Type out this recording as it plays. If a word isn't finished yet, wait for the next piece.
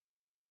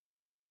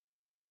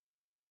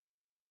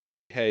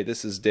Hey,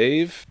 this is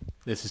Dave.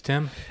 This is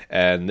Tim.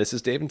 And this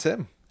is Dave and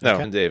Tim. No,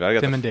 Okay. and Dave.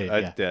 Tim and Dave,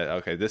 yeah.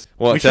 Okay, this.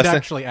 We should testing.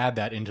 actually add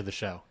that into the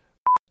show.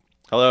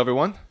 Hello,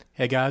 everyone.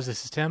 Hey guys,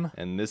 this is Tim.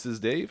 And this is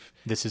Dave.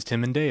 This is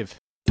Tim and Dave.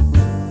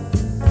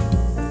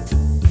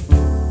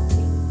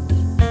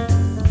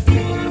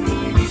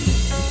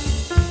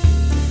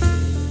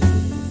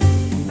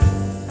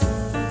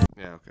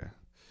 Yeah, okay.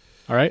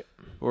 All right.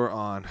 We're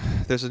on.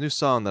 There's a new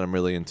song that I'm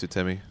really into,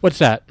 Timmy. What's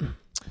that?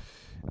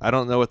 I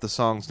don't know what the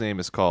song's name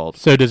is called.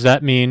 So does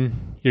that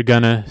mean you're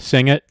gonna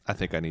sing it? I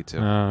think I need to.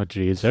 Oh,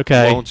 geez.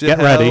 Okay. Won't you Get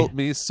help ready.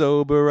 me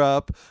sober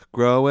up?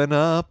 Growing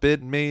up,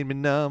 it made me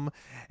numb,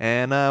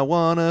 and I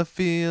wanna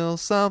feel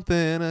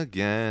something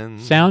again.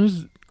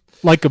 Sounds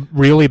like a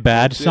really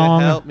bad Won't you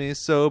song. help me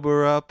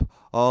sober up?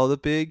 All the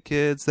big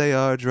kids, they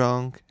are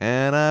drunk,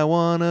 and I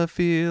wanna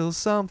feel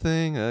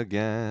something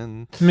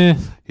again. Meh.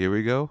 Here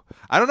we go.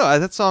 I don't know.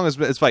 That song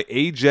it's by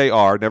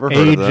AJR. Never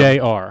heard of them.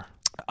 AJR.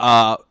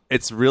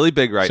 It's really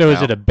big right now. So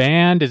is it a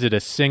band? Is it a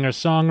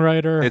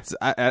singer-songwriter? It's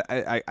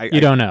I You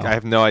don't know. I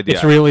have no idea.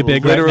 It's really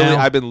big right Literally, now?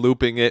 I've been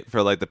looping it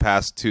for like the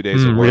past 2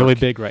 days of work. really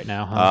big right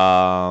now,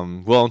 huh?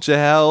 Won't you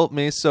help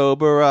me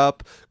sober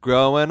up?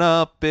 Growing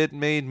up, it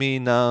made me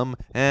numb,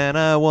 and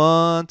I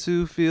want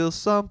to feel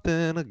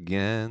something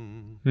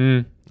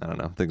again. I don't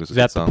know. I think it was a Is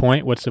that good song. the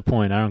point? What's the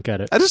point? I don't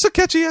get it. It's just a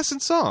catchy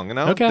essence song, you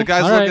know? Okay, The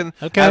guy's all right, looking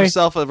okay. at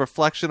himself, a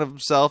reflection of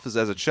himself as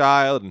a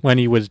child. And, When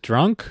he was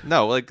drunk?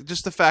 no, like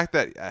just the fact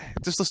that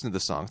just listen to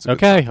the song. It's a good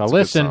Okay, song. I'll It's a good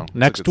listen. song. It's a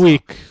Next good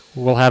week,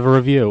 we'll have a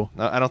review.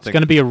 song. No, I don't It's think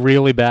going to be a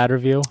really bad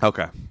review.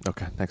 Okay.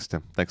 Thanks,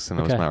 Tim. That was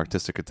Okay. my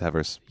artistic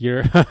endeavors.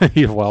 You're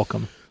you're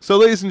welcome. So,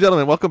 ladies and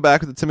gentlemen, welcome back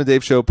to the Tim and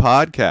Dave Show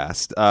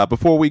podcast.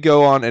 Before we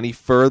go on any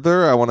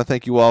further, I want to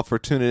thank you all for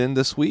tuning in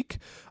this week.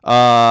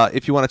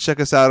 If you want to check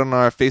us out on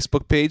our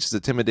Facebook page, it's the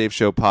Tim and Dave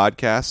Show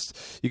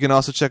podcast. You can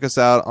also check us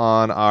out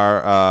on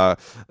our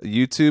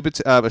YouTube.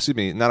 Excuse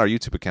me, not our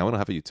YouTube account. We don't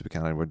have a YouTube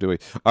account anymore, do we?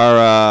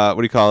 Our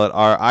what do you call it?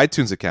 Our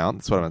iTunes account.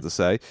 That's what I meant to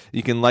say.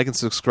 You can like and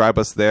subscribe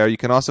us there. You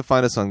can also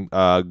find us on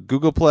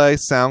Google Play,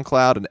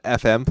 SoundCloud, and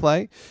FM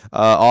Play.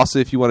 Also,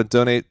 if you want to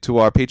donate to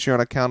our Patreon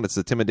account, it's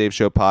the Tim and Dave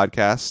Show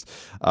podcast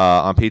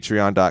on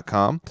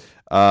Patreon.com.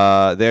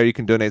 There you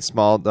can donate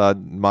small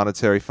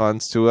monetary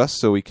funds to us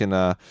so we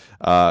can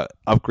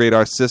upgrade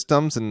our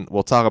systems, and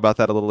we'll talk about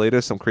that a little later.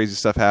 Some crazy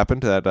stuff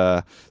happened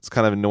that it's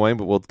kind of annoying,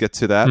 but we'll get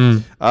to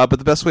that. But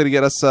the best way to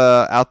get us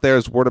out there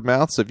is word of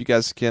mouth. So if you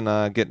guys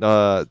can get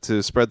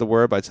to spread the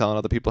word by telling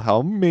other people how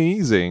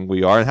amazing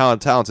we are and how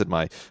talented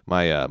my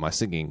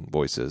singing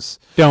voice is.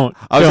 Don't.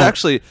 I was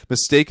actually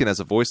mistaken as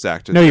a voice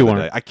actor. No, the you other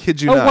weren't. day. I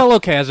kid you Oh, not. well,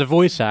 okay. As a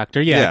voice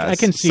actor, yeah, I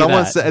can see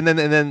someone that. said, and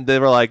then they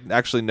were like,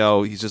 actually,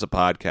 no, he's just a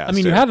podcaster. I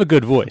mean, you have a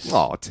good voice.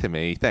 Oh,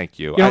 Timmy, thank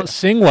you. You don't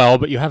sing well,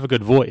 but you have a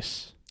good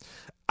voice.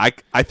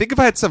 I think if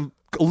I had a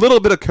little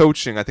bit of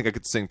coaching, I think I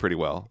could sing pretty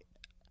well.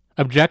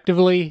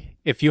 Objectively,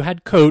 if you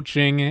had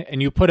coaching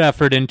and you put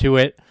effort into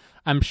it,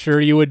 I'm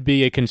sure you would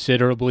be a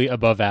considerably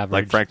above average.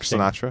 Like Frank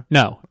singer. Sinatra?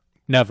 No,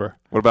 never.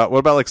 What about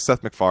like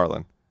Seth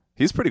MacFarlane?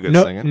 He's pretty good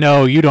No, singing.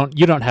 no, you don't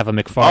have a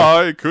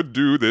McFarlane. I could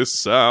do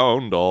this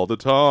sound all the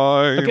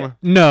time. Okay.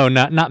 No,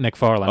 not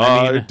McFarlane.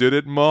 I did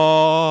it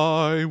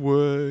my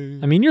way.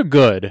 I mean, you're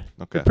good.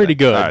 Okay, You're pretty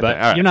good, all right, but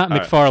all right, you're not all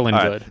right, McFarlane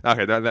all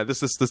right. good. Okay,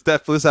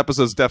 this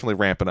episode is definitely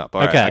ramping up.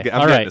 All right, Okay, I'm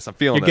all getting right. this. I'm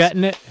feeling You're this.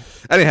 getting it.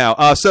 Anyhow,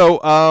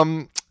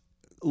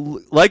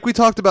 like we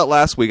talked about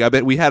last week, I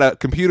bet we had a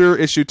computer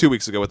issue 2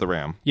 weeks ago with the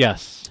RAM.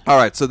 Yes. All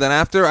right, so then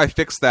after I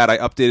fixed that, I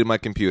updated my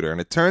computer, and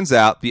it turns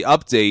out the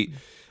update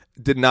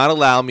did not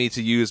allow me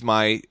to use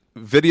my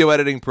video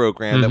editing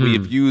program that we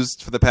have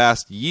used for the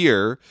past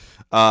year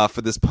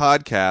for this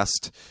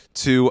podcast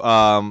to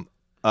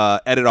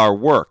edit our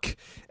work.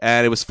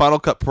 And it was Final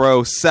Cut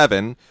Pro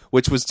 7,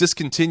 which was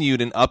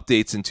discontinued in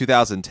updates in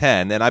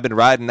 2010, and I've been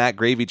riding that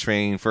gravy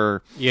train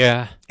for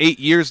Yeah. 8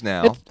 years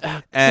now.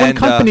 When And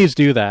companies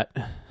do that,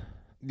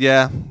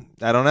 yeah,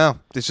 I don't know.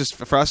 It's just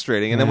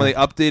frustrating. And then when they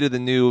updated the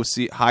new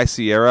High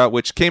Sierra,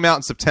 which came out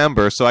in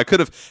September, so I could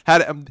have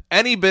had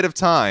any bit of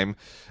time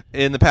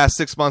in the past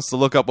 6 months to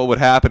look up what would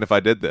happen if I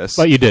did this.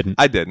 but you didn't.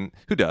 I didn't.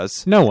 Who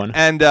does? No one.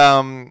 And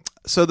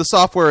so the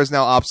software is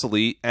now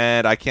obsolete,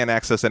 and I can't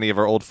access any of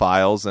our old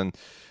files, and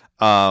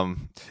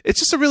it's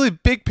just a really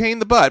big pain in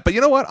the butt. But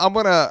you know what? I'm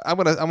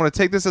gonna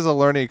take this as a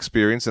learning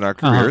experience in our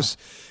careers.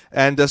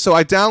 And so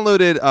I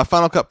downloaded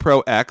Final Cut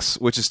Pro X,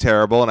 which is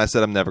terrible, and I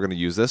said I'm never going to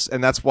use this.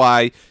 And that's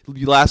why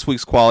last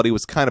week's quality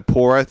was kind of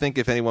poor, I think,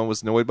 if anyone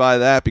was annoyed by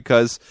that,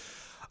 because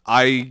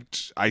I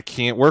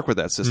can't work with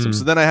that system.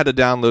 So then I had to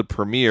download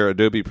Premiere,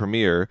 Adobe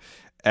Premiere,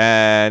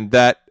 and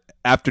that,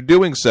 after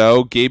doing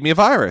so, gave me a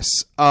virus.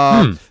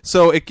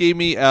 So it gave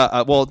me,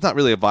 well, it's not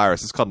really a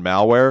virus. It's called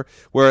malware,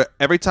 where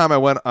every time I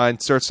went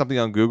and searched something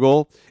on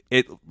Google,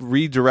 it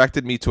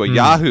redirected me to a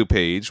Yahoo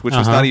page, which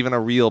was not even a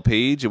real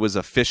page. It was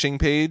a phishing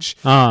page.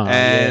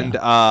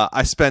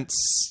 I spent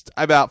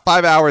about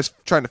 5 hours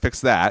trying to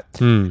fix that.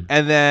 And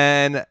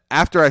then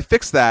after I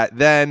fixed that,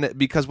 then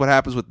because what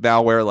happens with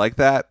malware like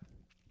that,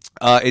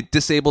 it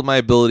disabled my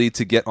ability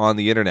to get on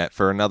the internet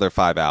for another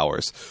 5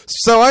 hours.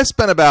 So I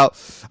spent about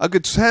a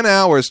good 10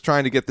 hours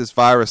trying to get this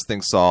virus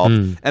thing solved,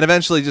 and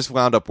eventually just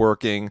wound up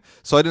working.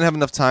 So I didn't have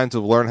enough time to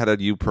learn how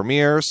to use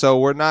Premiere, so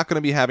we're not going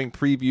to be having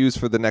previews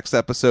for the next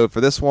episode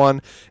for this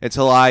one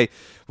until I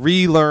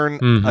relearn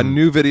a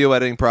new video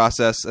editing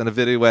process and a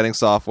video editing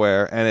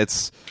software, and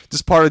it's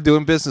just part of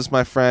doing business,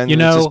 my friend. You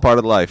know, it's just part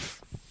of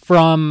life.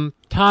 From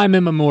time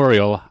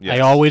immemorial, Yes. I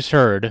always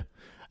heard,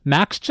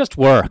 Macs just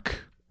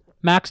work.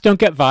 Macs don't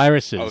get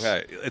viruses.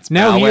 Okay, it's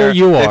now malware. Here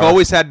you are. They've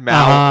always had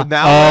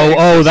malware.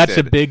 Oh, that's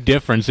a big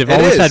difference. They've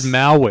always had is.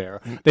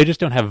 malware. They just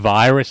don't have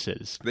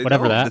viruses.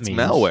 Whatever that it's means.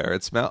 Malware.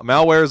 It's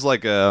malware is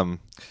like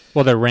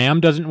Well, their RAM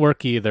doesn't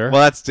work either.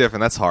 Well, that's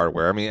different. That's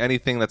hardware. I mean,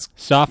 anything that's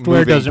Software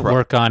moving doesn't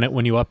work on it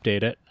when you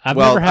update it. I've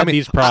Well, never had I mean,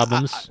 these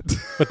problems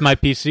with my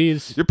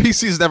PCs. Your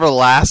PC's never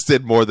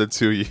lasted more than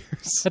 2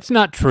 years. That's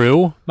not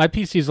true. My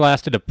PC's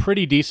lasted a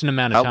pretty decent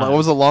amount of time. What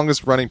was the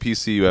longest running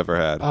PC you ever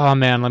had? Oh,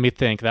 man, let me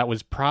think. That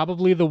was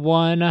probably the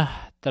one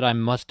that I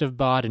must have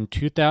bought in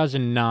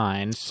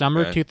 2009,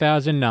 summer Okay.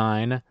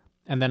 2009,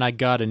 and then I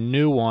got a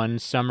new one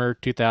summer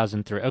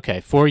 2003.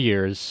 Okay, 4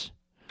 years.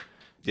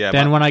 Yeah.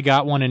 Then when I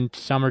got one in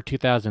summer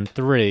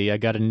 2003, I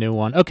got a new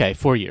one. Okay,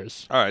 4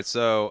 years. All right.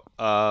 So,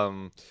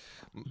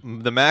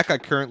 the Mac I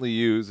currently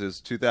use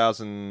is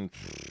 2000.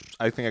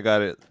 I think I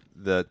got it.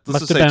 Let's Must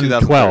just say have been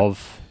 2012.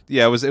 12.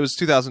 Yeah, it was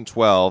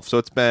 2012. So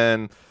it's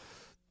been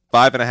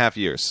 5.5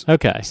 years.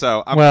 Okay.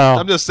 So Well-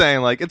 I'm just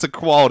saying, like, it's a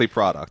quality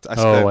product. I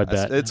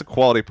bet. It's a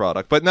quality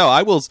product. But no,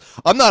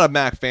 I'm not a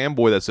Mac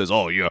fanboy that says,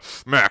 "Oh yeah,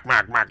 Mac."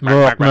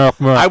 Merc.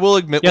 I will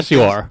admit, Yes,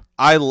 you are.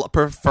 I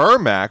prefer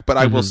Mac, but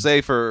I will say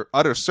for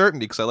utter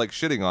certainty, because I like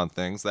shitting on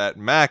things, that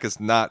Mac is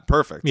not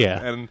perfect.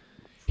 Yeah. And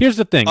Here's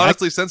the thing.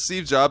 honestly, since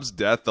Steve Jobs'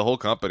 death, the whole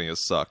company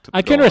has sucked.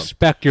 I Go can on.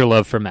 respect your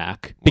love for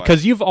Mac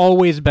because you've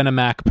always been a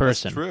Mac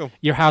person. true.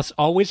 Your house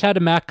always had a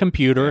Mac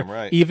computer, Damn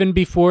right. even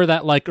before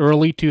that like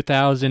early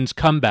 2000s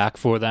comeback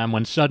for them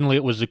when suddenly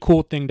it was a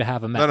cool thing to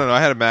have a Mac. No.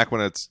 I had a Mac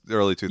when it's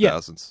early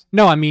 2000s.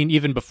 No, I mean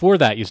even before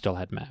that you still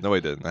had Mac. No,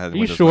 I didn't. I had you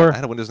Windows sure? I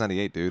had a Windows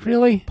 98, dude.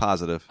 Really?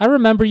 Positive. I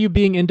remember you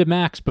being into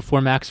Macs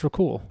before Macs were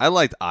cool. I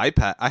liked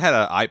iPad. I had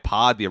an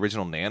iPod, the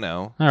original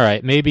Nano. All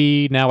right,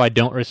 maybe now I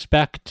don't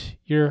respect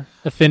your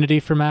affinity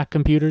for Mac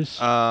computers.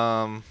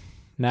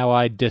 Now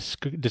I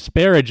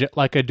disparage it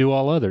like I do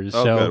all others.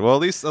 Oh, so good. Well, at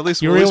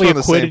least you we're really on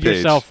the same acquitted page.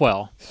 yourself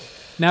well.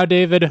 Now,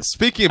 David,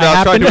 Speaking I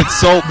about trying happen to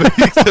insult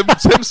me,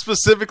 Tim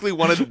specifically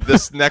wanted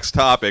this next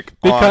topic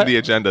on Because- the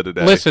agenda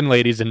today. listen,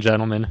 ladies and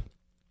gentlemen.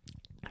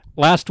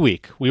 Last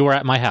week we were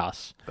at my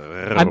house.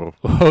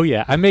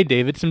 I made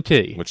David some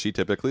tea. Which he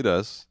typically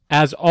does.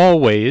 As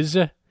always,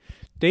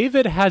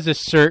 David has a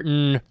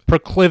certain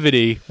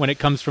proclivity when it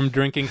comes from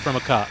drinking from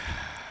a cup.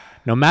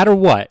 No matter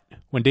what,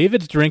 when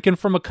David's drinking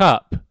from a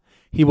cup,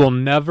 he will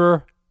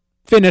never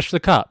finish the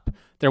cup.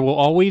 There will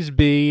always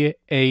be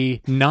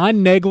a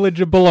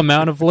non-negligible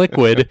amount of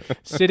liquid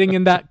sitting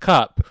in that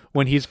cup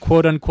when he's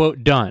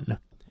quote-unquote done.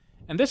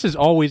 And this has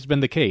always been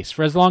the case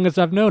for as long as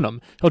I've known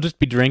him. He'll just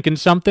be drinking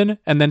something,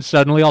 and then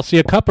suddenly I'll see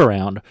a cup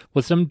around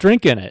with some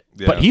drink in it.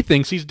 Yeah. But he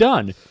thinks he's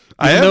done.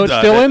 I even am though it's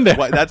done. still in there.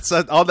 What, that's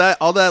all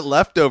that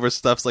leftover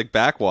stuff's like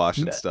backwash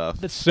and stuff.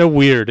 That's so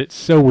weird. It's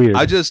so weird.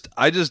 I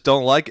just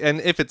don't like,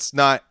 and if it's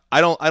not, I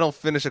don't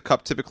finish a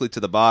cup typically to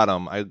the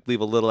bottom. I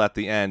leave a little at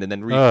the end and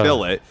then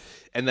refill it,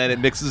 and then it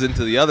mixes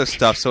into the other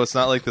stuff. So it's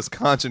not like this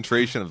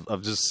concentration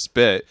of just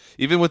spit.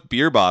 Even with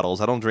beer bottles,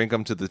 I don't drink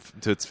them to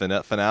its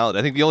finality.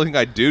 I think the only thing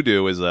I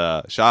do is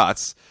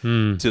shots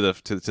to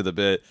the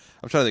bit.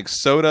 I'm trying to think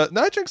soda.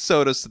 No, I drink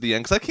sodas to the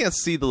end because I can't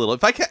see the little.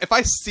 If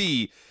I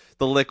see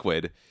the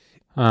liquid.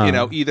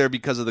 Either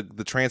because of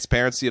the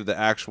transparency of the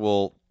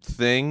actual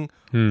thing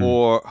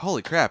or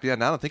holy crap, yeah,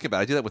 now I'm thinking about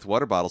it, I do that with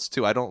water bottles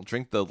too. I don't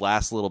drink the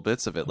last little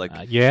bits of it. Like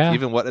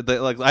even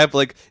like I have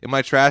like in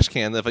my trash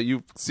can, if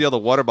you see all the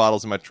water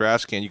bottles in my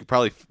trash can, you could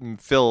probably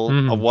fill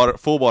a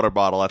full water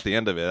bottle at the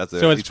end of it.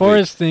 So as far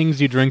as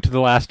things you drink to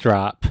the last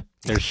drop,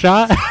 there's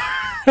shot.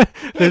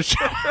 there's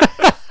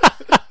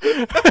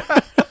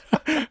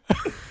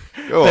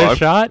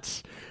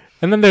shots.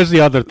 And then there's the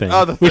other thing.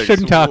 We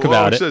shouldn't talk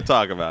about it. We shouldn't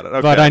talk about it.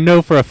 Okay. But I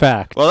know for a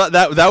fact. Well,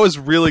 that was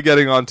really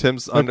getting on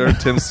under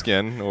Tim's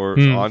skin or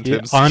on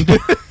Tim's skin.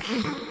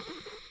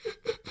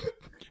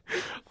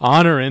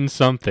 On or in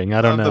something. I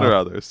don't know. Something or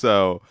other.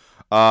 So,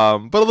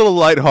 but a little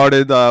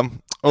lighthearted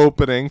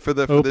opening for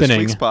this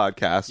week's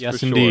podcast. Yes,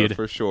 for indeed. Sure,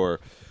 for sure.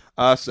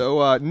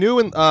 So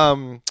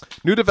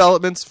new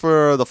developments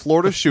for the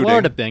Florida shooting.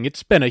 Florida thing.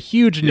 It's been a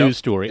huge news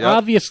story. Yep.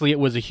 Obviously, it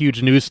was a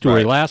huge news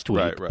story last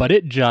week, right. but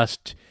it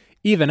just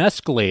even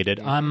escalated.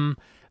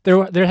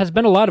 There has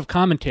been a lot of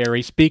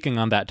commentary speaking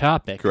on that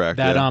topic. Correct.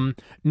 That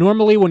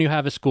normally when you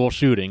have a school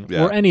shooting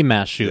or any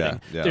mass shooting,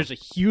 there's a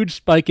huge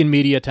spike in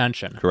media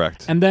attention.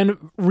 Correct. And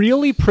then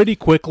really pretty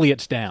quickly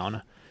it's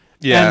down.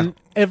 Yeah. And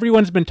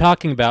everyone's been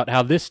talking about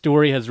how this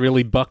story has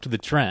really bucked the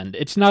trend.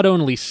 It's not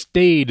only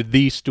stayed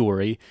the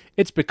story,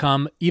 it's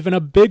become even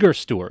a bigger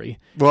story.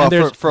 Well, and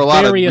there's for a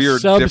lot of various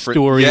weird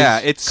sub-stories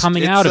different, it's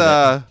coming out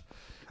of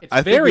it.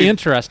 I very think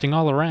interesting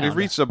all around. we've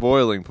reached a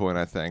boiling point,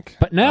 I think.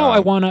 But now I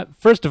want to,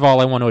 first of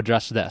all, I want to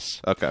address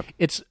this. Okay.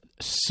 It's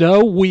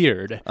so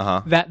weird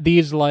that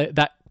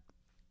that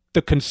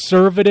the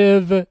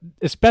conservative,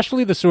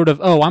 especially the sort of,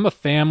 I'm a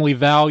family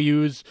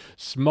values,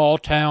 small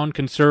town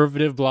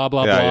conservative, blah,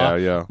 blah, blah.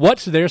 Yeah.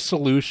 What's their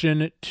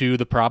solution to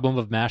the problem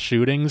of mass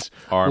shootings?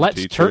 Armed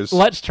teachers.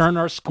 Let's turn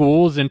our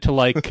schools into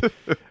like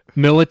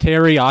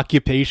military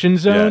occupation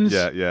zones.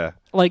 Yeah.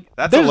 Like,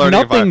 That's there's a learning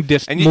nothing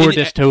environment. more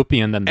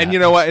dystopian than that. And you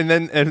know what? And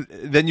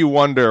then you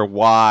wonder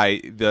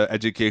why the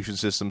education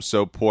system's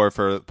so poor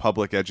for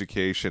public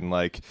education.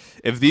 Like,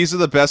 if these are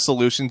the best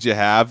solutions you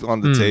have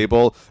on the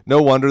table,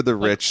 no wonder the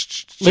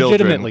rich children.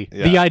 Legitimately,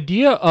 the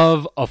idea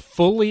of a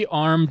fully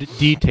armed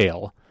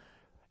detail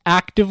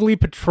actively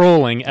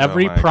patrolling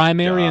every my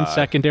primary and God.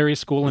 secondary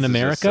school in This is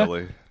just America.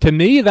 silly. To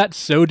me, that's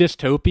so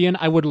dystopian.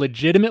 I would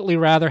legitimately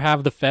rather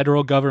have the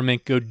federal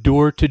government go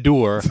door to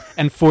door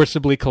and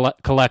forcibly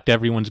collect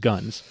everyone's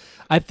guns.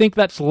 I think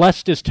that's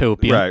less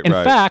dystopian. Right, in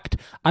right. fact,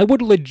 I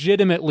would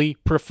legitimately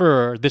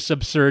prefer this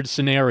absurd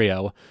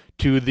scenario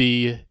to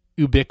the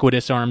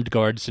ubiquitous armed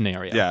guard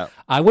scenario. Yeah.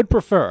 I would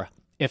prefer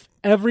if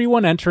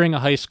everyone entering a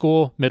high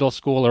school, middle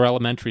school, or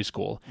elementary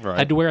school Right.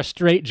 had to wear a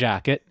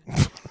straitjacket,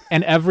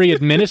 and every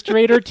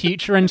administrator,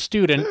 teacher, and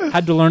student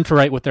had to learn to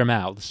write with their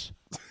mouths.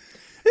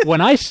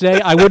 When I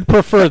say I would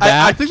prefer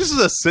that, I think this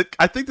is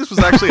I think this was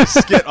actually a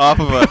skit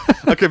off of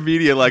a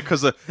comedian, like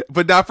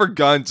but not for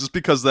guns, just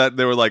because that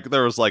there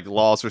was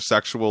laws for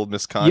sexual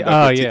misconduct.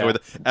 Where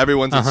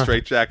everyone's in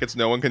straitjackets,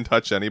 no one can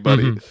touch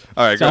anybody.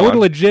 All right, so go I would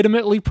on.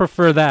 legitimately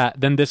prefer that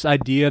than this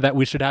idea that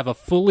we should have a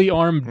fully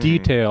armed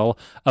detail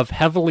of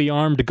heavily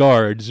armed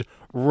guards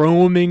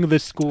roaming the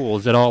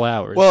schools at all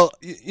hours. Well,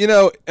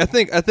 I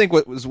think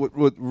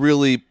what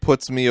really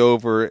puts me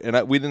over,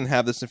 and we didn't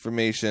have this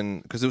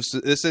information because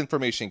this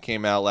information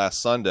came out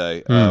last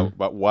Sunday,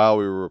 but while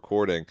we were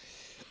recording,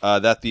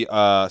 that the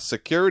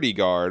security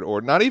guard, or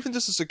not even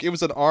just it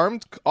was an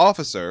armed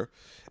officer.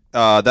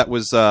 That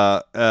was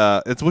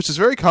which is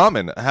very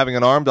common, having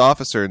an armed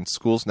officer in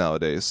schools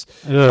nowadays.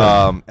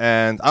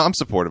 And I'm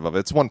supportive of it.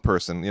 It's one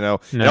person, It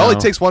only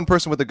takes one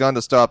person with a gun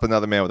to stop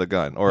another man with a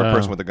gun, or a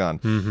person with a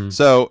gun.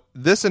 So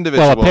this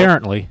individual,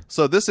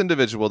 this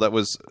individual that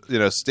was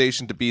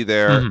stationed to be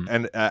there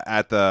and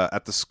at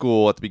the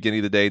school at the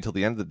beginning of the day until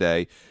the end of the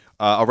day,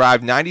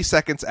 arrived 90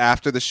 seconds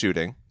after the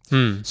shooting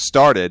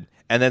started,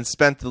 and then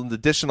spent an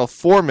additional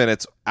 4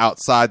 minutes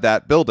outside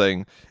that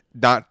building,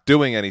 not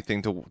doing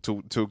anything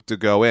to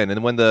go in.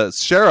 And when the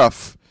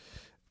sheriff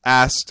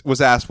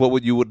was asked what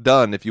would you have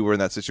done if you were in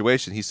that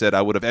situation, he said,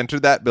 I would have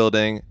entered that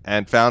building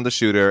and found the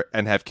shooter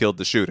and have killed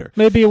the shooter.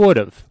 Maybe it would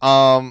have.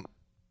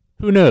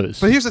 Who knows?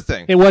 But here's the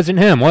thing. It wasn't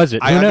him, was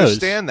it? Who I knows?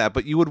 understand that,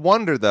 but you would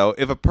wonder, though,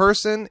 if a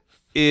person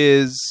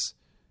is...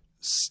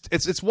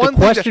 It's one the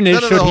question thing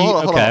is, should he...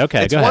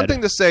 Okay, it's go one ahead.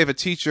 thing to say if a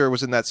teacher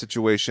was in that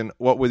situation,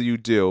 what would you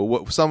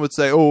do? Some would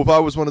say, if I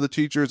was one of the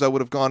teachers, I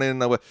would have gone in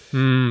and I would...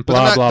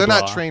 But they're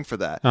not trained for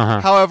that.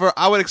 However,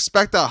 I would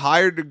expect a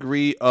higher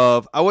degree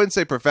of, I wouldn't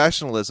say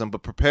professionalism,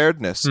 but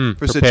preparedness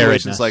for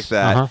situations like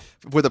that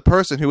with a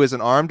person who is an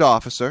armed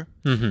officer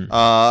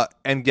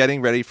and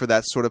getting ready for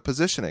that sort of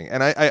positioning.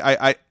 And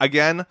I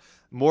again,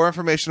 more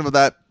information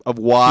of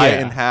why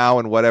and how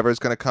and whatever is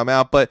going to come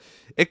out, but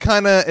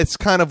it's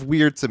kind of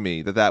weird to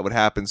me that would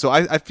happen. So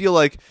I feel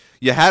like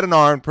you had an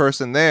armed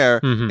person there,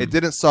 it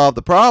didn't solve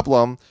the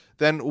problem.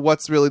 Then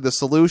what's really the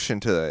solution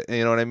to it?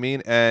 You know what I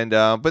mean? And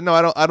but no,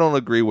 I don't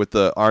agree with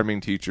the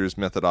arming teachers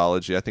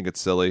methodology. I think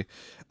it's silly.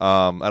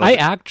 I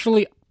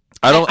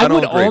don't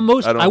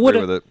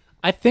agree with it.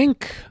 I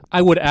think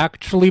I would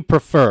actually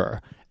prefer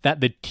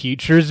that the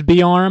teachers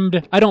be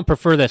armed. I don't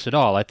prefer this at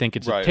all. I think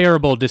it's a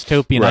terrible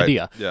dystopian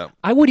idea. Yeah.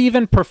 I would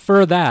even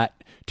prefer that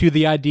to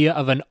the idea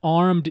of an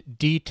armed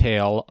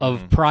detail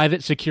of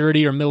private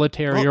security or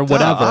military or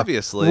whatever,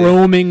 obviously,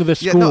 roaming the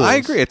schools. Yeah, no, I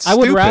agree. I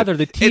would rather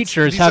the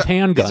teachers have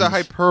handguns. These are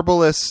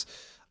hyperbolous.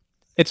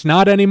 It's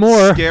not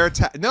anymore.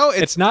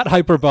 It's not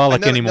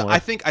hyperbolic anymore. No, I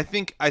think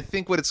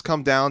what it's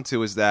come down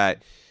to is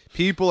that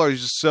people are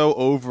just so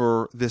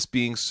over this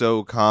being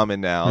so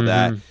common now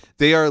that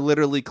they are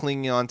literally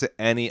clinging on to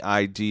any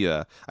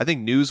idea. I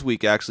think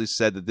Newsweek actually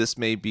said that this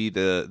may be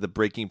the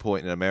breaking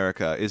point in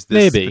America, is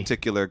this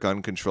particular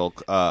gun control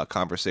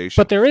conversation.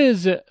 But there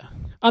is,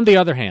 on the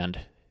other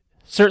hand,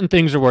 certain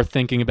things are worth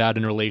thinking about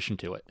in relation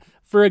to it.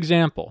 For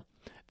example,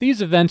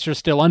 these events are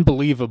still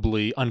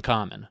unbelievably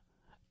uncommon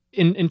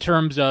in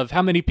terms of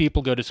how many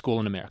people go to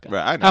school in America.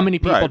 Right, I know. How many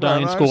people die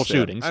in school understand.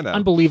 shootings. I know.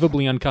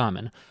 Unbelievably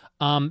uncommon.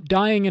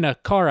 Dying in a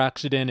car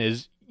accident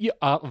is,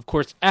 of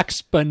course,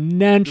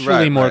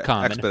 exponentially more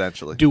common.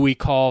 Exponentially. Do we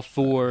call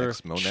for...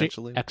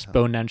 Exponentially?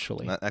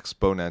 Exponentially. Not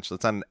exponential.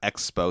 It's not an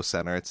expo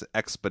center. It's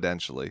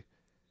exponentially.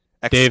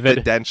 David.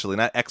 Exponentially,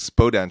 not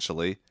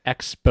exponentially.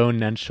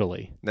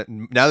 Exponentially.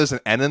 Now there's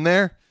an N in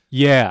there?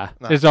 Yeah.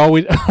 No. There's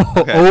always...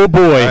 Okay. Oh,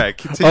 boy. All right,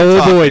 continue oh,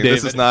 talking. boy, David.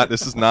 This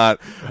is not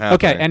happening.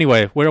 Okay,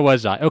 anyway, where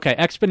was I? Okay,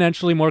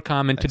 exponentially more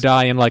common to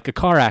die in, like, a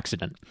car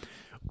accident.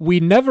 we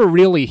never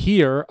really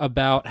hear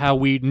about how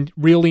we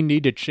really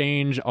need to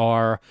change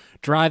our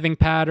driving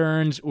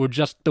patterns or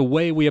just the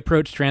way we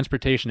approach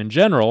transportation in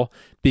general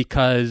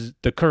because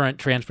the current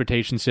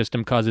transportation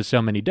system causes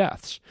so many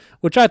deaths,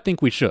 which I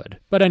think we should.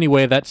 But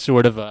anyway, that's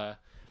sort of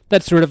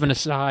an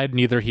aside,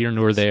 neither here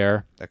nor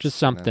there. Just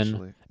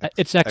something.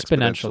 It's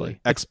exponentially.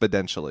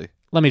 Exponentially.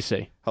 Let me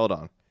see. Hold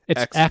on.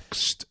 It's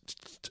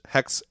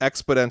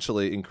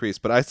exponentially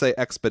increased, but I say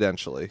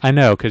exponentially. I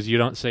know, because you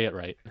don't say it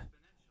right.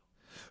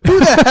 Who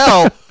the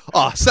hell?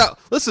 Oh,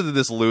 listen to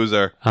this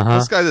loser. Uh-huh.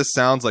 This guy just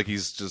sounds like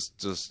he's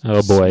just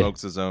Oh, boy.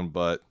 smokes his own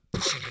butt.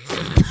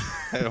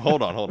 Hey,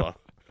 hold on.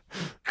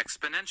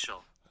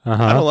 Exponential.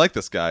 I don't like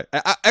this guy.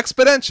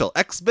 Exponential,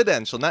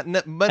 not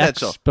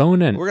exponential.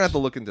 Exponent. We're gonna have to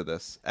look into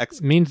this.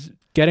 Means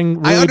getting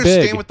really I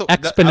understand big. what the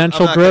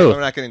Exponential growth.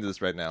 I'm not getting into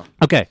this right now.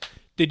 Okay.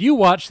 Did you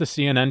watch the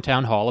CNN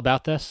town hall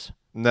about this?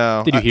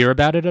 No. Did you hear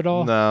about it at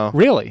all? No.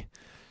 Really?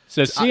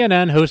 So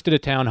CNN hosted a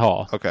town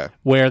hall Okay.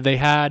 where they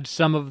had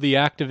some of the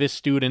activist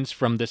students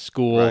from the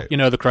school, Right.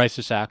 the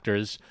crisis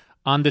actors,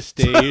 on the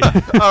stage.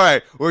 All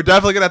right, we're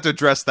definitely gonna have to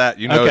address that.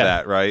 You know Okay.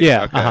 that, right?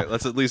 Yeah, Okay, uh-huh.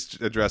 let's at least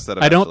address that.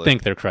 I don't eventually.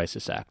 think they're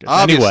crisis actors.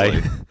 Obviously.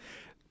 Anyway,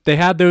 they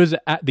had these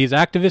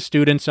activist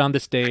students on the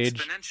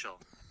stage Exponential.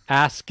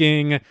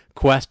 asking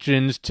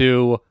questions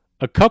to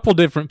a couple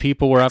different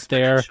people were up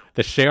there. Exponential.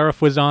 The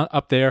sheriff was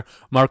up there.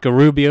 Marco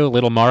Rubio,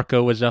 little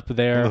Marco, was up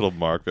there. Little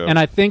Marco. And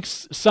I think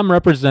some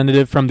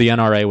representative from the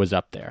NRA was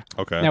up there.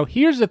 Okay. Now,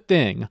 here's the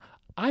thing.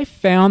 I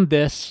found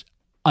this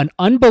an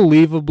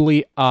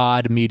unbelievably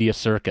odd media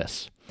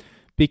circus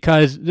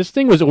because this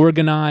thing was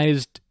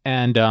organized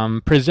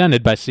and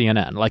presented by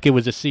CNN, like it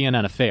was a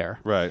CNN affair.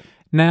 Right.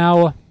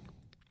 Now,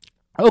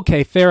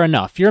 okay, fair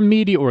enough. You're a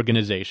media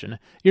organization.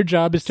 Your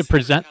job is to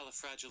present.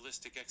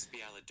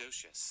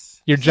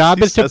 Your job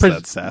He is to says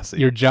that sassy.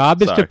 Your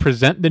job is Sorry. to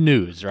present the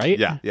news, right?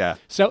 Yeah.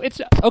 So it's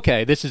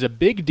okay. This is a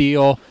big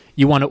deal.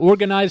 You want to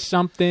organize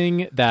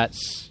something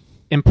that's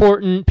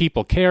important.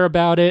 People care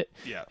about it,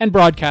 Yeah. and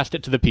broadcast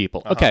it to the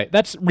people. Okay,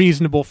 that's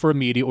reasonable for a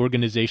media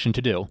organization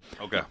to do.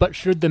 Okay. But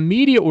should the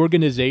media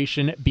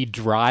organization be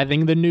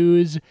driving the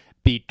news?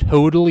 Be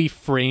totally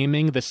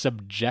framing the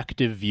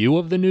subjective view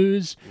of the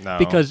news? No.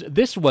 Because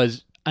this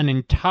was an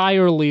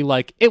entirely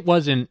it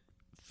wasn't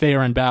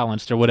fair and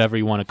balanced or whatever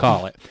you want to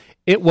call it.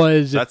 It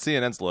was That's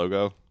CNN's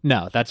logo.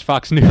 no, that's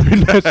Fox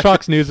News. That's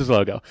Fox News'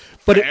 logo.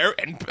 But Fair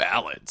and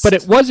balanced.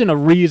 it wasn't a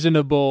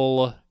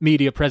reasonable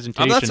media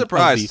presentation. I'm not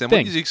surprised, of the Tim. What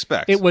thing. did you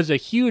expect? It was a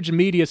huge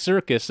media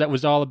circus that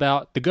was all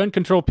about the gun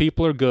control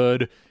people are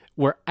good.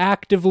 We're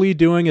actively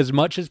doing as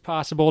much as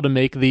possible to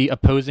make the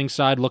opposing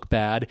side look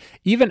bad.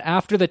 Even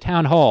after the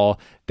town hall,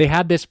 they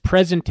had this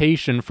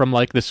presentation from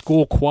the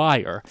school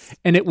choir,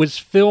 and it was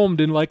filmed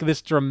in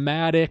this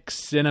dramatic,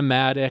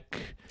 cinematic.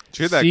 Did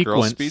you hear that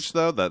girl's sequence. speech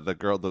though? That the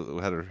girl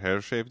that had her hair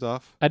shaved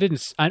off. I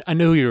didn't. I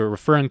know who you were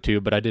referring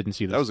to, but I didn't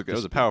see this. That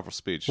was a powerful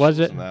speech. Was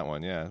it? Wasn't that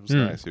one? Yeah, it was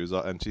nice. He was,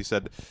 and she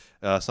said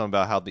something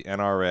about how the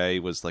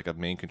NRA was a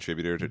main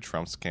contributor to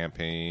Trump's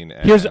campaign.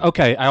 And, Here's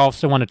okay. I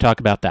also want to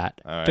talk about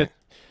that. All right.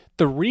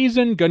 The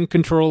reason gun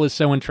control is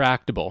so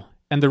intractable,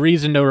 and the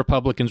reason no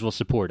Republicans will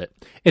support it,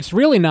 it's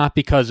really not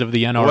because of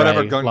the NRA.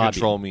 whatever gun lobbying.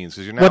 control means,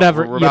 because you're now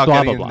Whatever, we're yeah, about blah,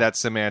 getting blah, into blah. that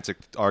semantic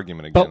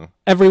argument But again.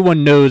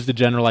 everyone knows the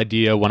general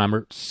idea when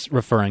I'm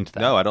referring to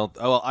that. No, I don't.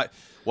 Well,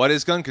 what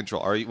is gun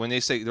control? When they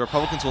say the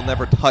Republicans will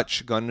never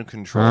touch gun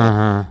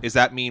control, does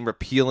that mean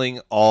repealing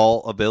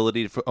all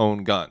ability to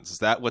own guns? Is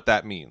that what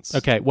that means?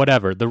 Okay,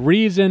 whatever. The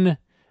reason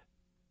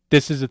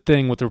this is a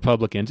thing with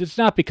Republicans, it's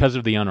not because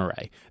of the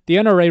NRA. The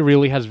NRA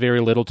really has very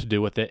little to do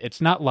with it.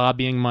 It's not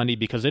lobbying money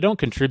because they don't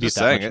contribute Just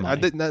that saying,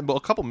 much money. well, a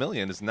couple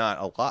million is not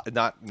a lot.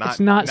 It's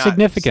not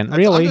significant,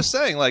 really. I'm just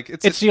saying,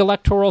 It's the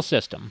electoral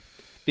system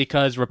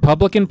because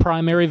Republican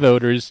primary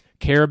voters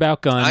care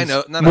about guns I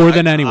know more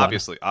than anyone.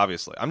 Obviously,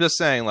 I'm just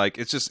saying,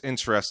 it's just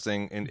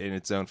interesting in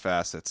its own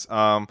facets.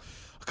 A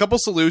couple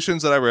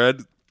solutions that I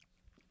read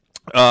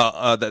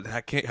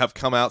that have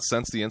come out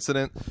since the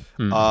incident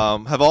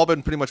have all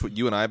been pretty much what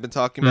you and I have been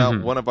talking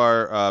about. One of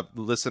our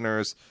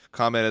listeners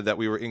commented that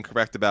we were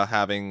incorrect about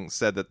having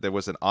said that there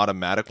was an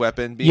automatic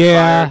weapon being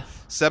fired.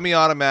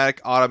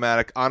 Semi-automatic,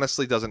 automatic,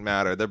 honestly doesn't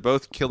matter. They're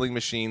both killing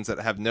machines that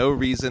have no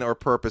reason or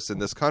purpose in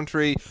this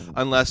country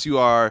unless you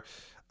are...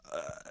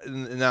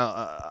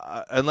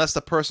 unless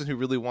the person who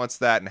really wants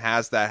that and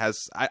has that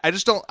has... I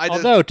just don't...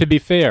 Although, to be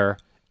fair,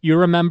 you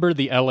remember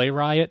the LA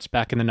riots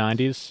back in the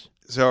 90s?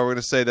 So we're going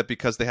to say that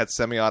because they had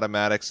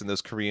semi-automatics in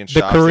those Korean The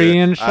shops,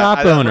 Korean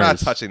shop we're owners. not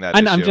touching that.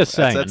 I'm issue. just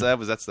saying.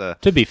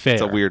 To be fair,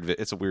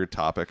 it's a weird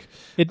topic.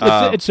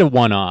 It's a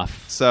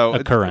one-off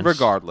occurrence.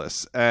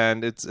 Regardless,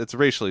 and it's a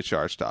racially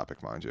charged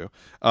topic, mind you.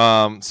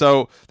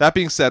 So that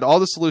being said,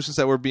 all the solutions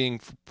that were being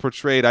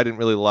portrayed, I didn't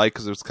really like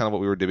because it was kind of what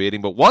we were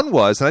debating. But one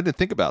was, and I didn't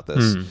think about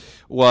this,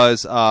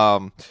 was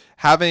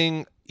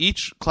having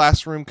each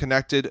classroom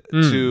connected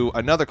to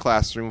another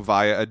classroom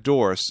via a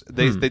door.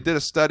 They did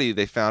a study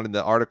they found in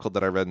the article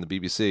that I read in the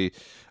BBC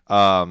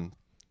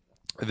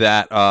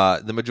that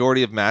the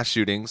majority of mass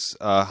shootings,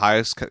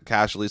 highest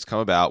casualties come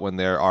about when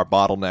there are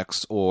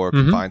bottlenecks or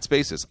confined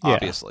spaces,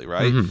 obviously,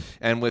 right?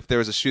 And if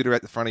there's a shooter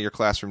at the front of your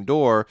classroom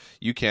door,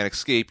 you can't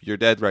escape. You're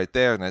dead right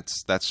there, and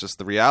that's just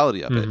the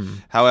reality of it.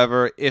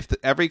 However, if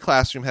every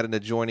classroom had an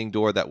adjoining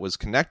door that was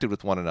connected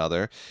with one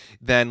another,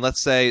 then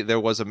let's say there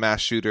was a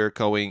mass shooter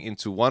going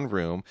into one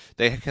room,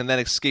 they can then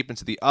escape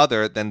into the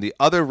other, then the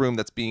other room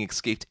that's being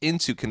escaped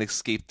into can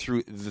escape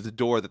through the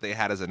door that they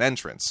had as an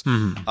entrance.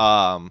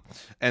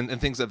 And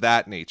things of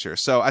that nature.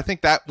 So I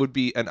think that would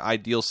be an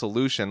ideal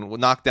solution. We'll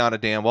knock down a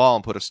damn wall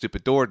and put a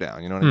stupid door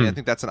down. You know what I mean? I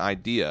think that's an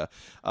idea.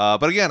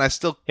 But again, I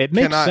still It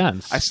makes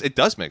sense. It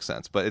does make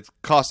sense, but it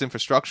costs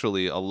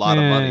infrastructurally a lot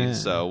of money.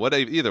 So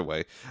either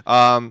way.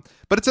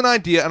 But it's an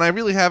idea, and I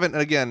really haven't,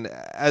 again,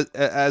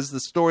 as the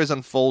stories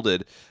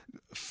unfolded,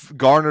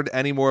 garnered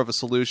any more of a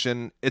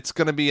solution. It's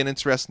going to be an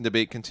interesting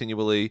debate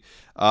continually.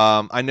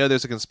 I know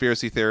there's a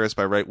conspiracy theorist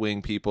by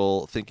right-wing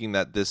people thinking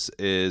that this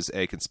is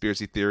a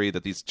conspiracy theory,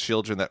 that these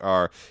children that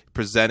are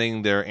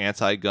presenting their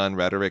anti-gun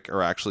rhetoric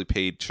are actually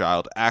paid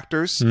child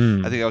actors. I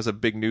think that was a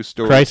big news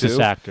story Crisis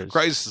too. actors.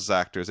 Crisis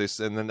actors.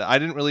 And then I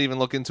didn't really even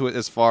look into it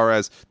as far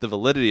as the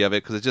validity of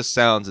it because it just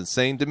sounds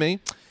insane to me.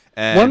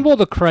 And when will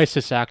the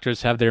crisis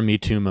actors have their Me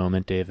Too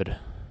moment, David?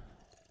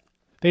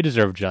 They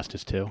deserve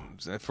justice too.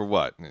 For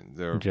what?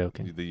 They're I'm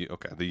joking.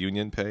 The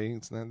union pay.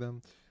 It's not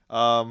them.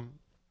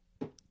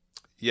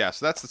 Yeah,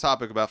 so that's the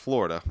topic about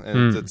Florida,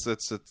 and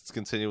it's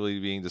continually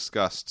being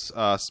discussed.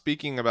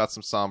 Speaking about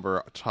some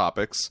somber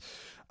topics,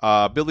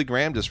 Billy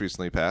Graham just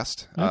recently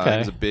passed. He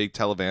was a big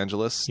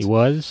televangelist. He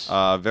was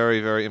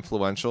very, very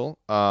influential.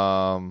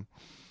 What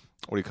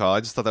do you call it? I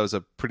just thought that was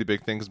a pretty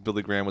big thing because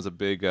Billy Graham was a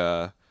big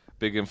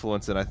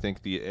influence in, I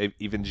think, the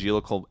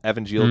evangelical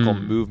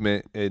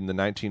movement in the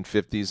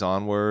 1950s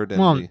onward. And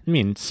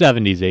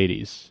 70s,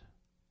 80s.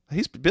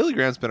 Billy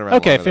Graham's been around.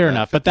 Okay, longer fair than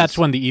enough. that, But that's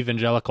when the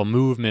evangelical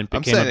movement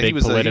became a big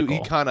political.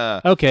 He kind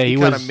of he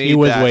was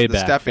way the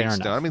back. stepping Fair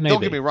stone. enough. I mean, Maybe.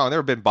 don't get me wrong. There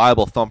have been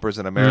Bible thumpers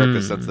in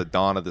America since the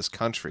dawn of this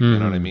country. You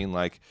know what I mean?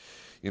 Like,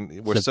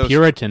 we're the so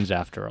Puritans,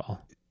 after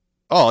all.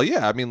 Oh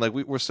yeah, I mean, like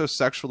we're so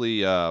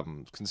sexually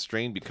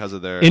constrained because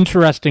of their.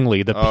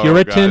 Interestingly, the God,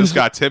 Puritans. this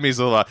got Timmy's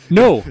a lot.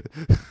 No,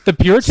 the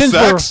Puritans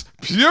Sex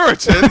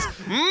Puritans.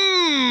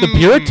 The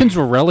Puritans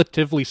were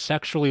relatively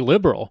sexually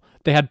liberal.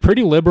 They had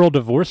pretty liberal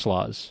divorce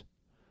laws.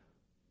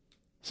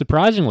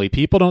 Surprisingly,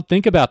 people don't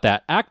think about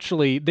that.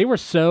 Actually, they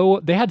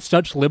had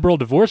such liberal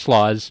divorce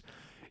laws,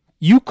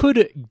 you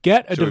could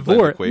get a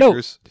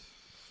divorce.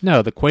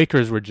 No, the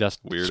Quakers were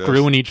just Weirdos.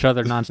 Screwing each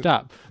other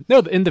nonstop. No,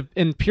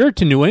 in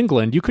Puritan New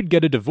England, you could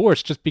get a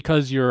divorce just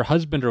because your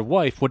husband or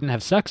wife wouldn't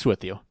have sex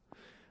with you,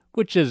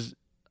 which is,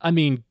 I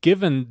mean,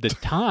 given the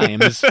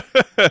times,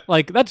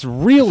 like that's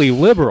really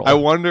liberal. I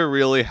wonder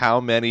really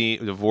how many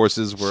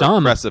divorces were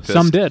precipitous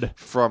some did.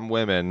 From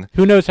women.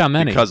 Who knows how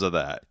many? Because of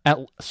that. At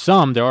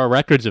some, there are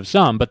records of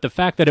some, but the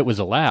fact that it was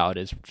allowed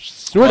is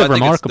sort of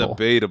remarkable. It's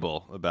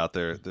debatable about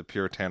the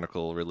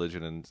puritanical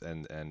religion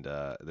and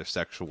their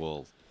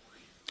sexual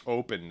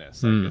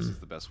openness, I guess is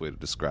the best way to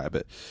describe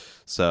it.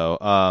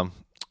 So,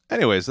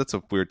 anyways, that's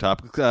a weird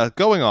topic.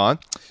 Going on,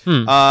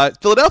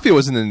 Philadelphia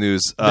was in the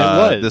news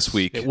this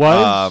week. It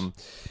was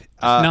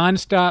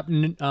nonstop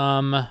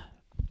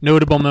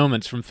notable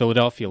moments from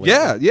Philadelphia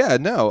lately.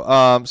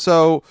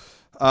 So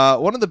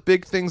one of the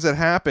big things that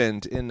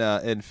happened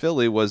in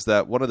Philly was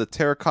that one of the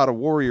Terracotta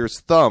Warriors'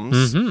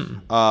 thumbs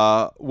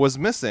was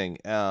missing.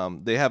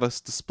 They have a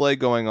display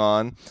going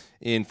on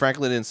in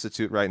Franklin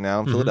Institute right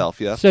now in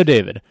Philadelphia. So,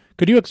 David,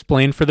 could you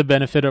explain for the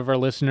benefit of our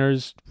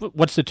listeners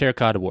what's the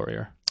Terracotta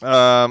Warrior?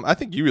 I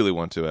think you really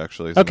want to,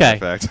 actually. As a matter of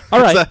fact.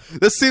 All right.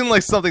 This seemed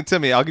like something to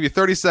me. I'll give you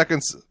 30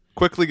 seconds.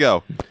 Quickly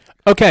go.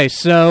 Okay,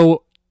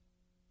 so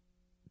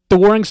the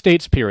Warring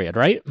States period,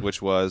 right?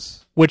 Which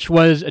was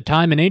a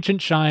time in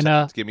ancient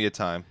China. Give me a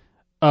time.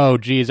 Oh,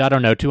 geez, I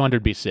don't know,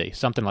 200 BC,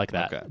 something like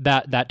that. Okay.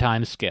 That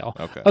time scale.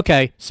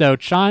 Okay, so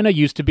China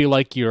used to be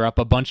like Europe,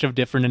 a bunch of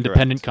different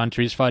independent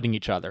countries fighting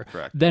each other.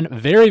 Correct. Then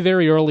very,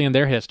 very early in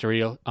their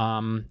history,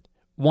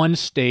 one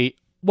state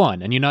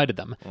won and united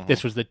them.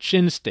 This was the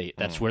Qin state.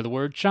 That's where the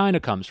word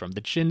China comes from,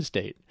 the Qin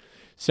state.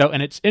 So,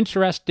 and it's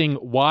interesting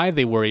why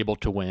they were able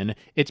to win.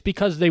 It's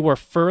because they were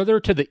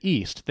further to the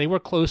east. They were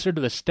closer to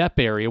the steppe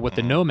area with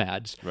the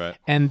nomads. Right.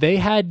 And they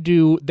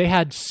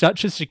had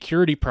such a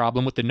security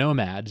problem with the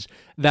nomads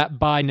that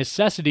by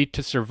necessity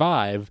to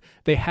survive,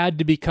 they had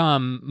to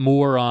become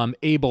more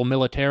able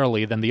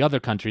militarily than the other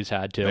countries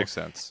had to. Makes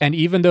sense. And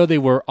even though they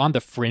were on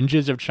the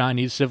fringes of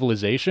Chinese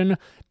civilization,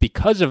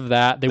 because of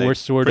that, they were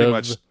pretty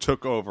much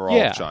took over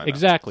all of China.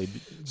 Exactly.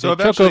 So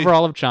they took over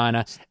all of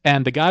China,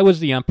 and the guy was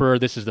the emperor.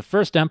 This is the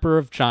first emperor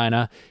of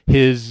China.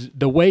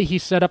 The way he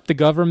set up the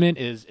government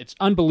it's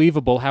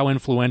unbelievable how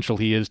influential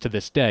he is to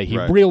this day. He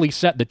really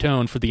set the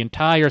tone for the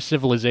entire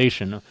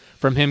civilization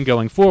from him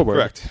going forward.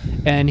 Correct.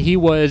 And he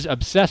was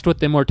obsessed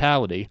with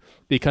immortality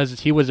because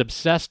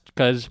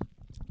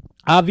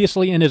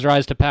Obviously, in his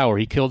rise to power,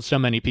 he killed so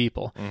many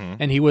people,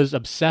 and he was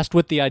obsessed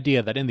with the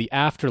idea that in the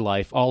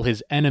afterlife, all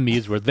his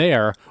enemies were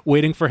there,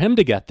 waiting for him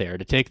to get there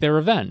to take their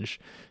revenge.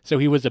 So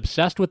he was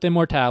obsessed with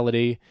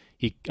immortality.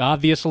 He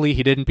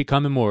didn't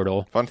become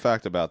immortal. Fun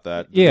fact about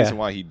that: the Yeah. reason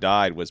why he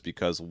died was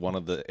because one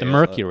of the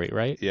Mercury,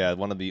 right? Yeah,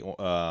 one of the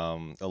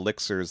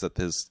elixirs that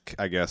his,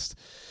 I guess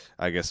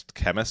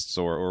chemists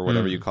or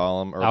whatever you call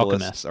them,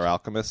 herbalists or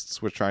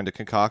alchemists were trying to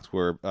concoct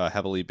were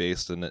heavily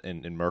based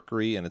in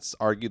mercury, and it's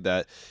argued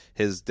that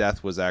his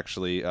death was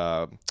actually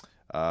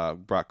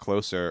brought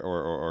closer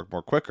or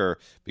more quicker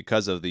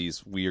because of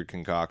these weird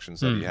concoctions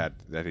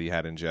that he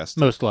had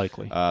ingested. Most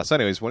likely. So,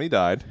 anyways, when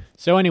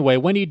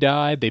he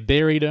died, they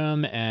buried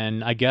him,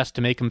 and I guess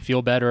to make him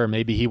feel better, or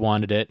maybe he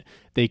wanted it,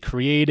 they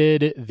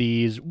created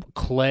these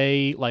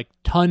clay, like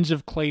tons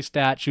of clay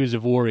statues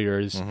of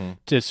warriors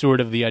to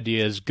sort of, the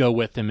idea is, go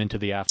with him into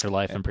the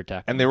afterlife and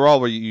protect him. and they were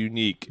all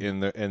unique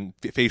and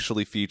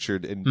facially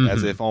featured,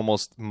 as if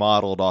almost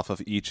modeled off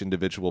of each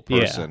individual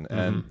person,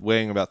 and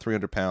weighing about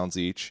 300 pounds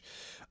each.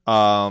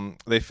 Not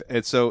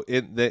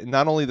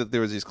only that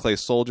there was these clay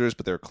soldiers,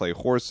 but there were clay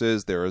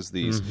horses. There was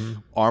these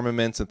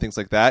armaments and things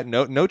like that.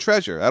 No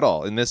treasure at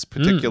all in this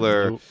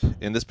particular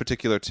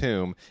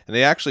tomb. And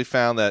they actually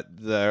found that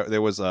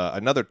there was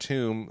another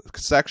tomb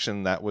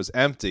section that was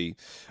empty,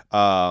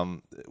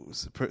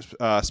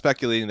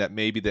 speculating that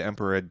maybe the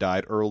emperor had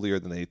died earlier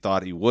than they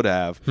thought he would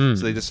have. So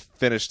they just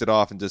finished it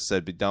off and just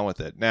said, be done with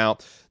it. Now,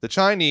 the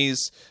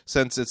Chinese,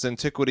 since its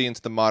antiquity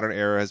into the modern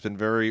era, has been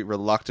very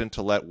reluctant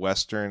to let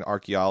Western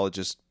archaeologists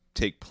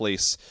take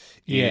place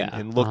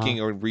in looking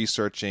or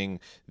researching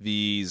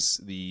these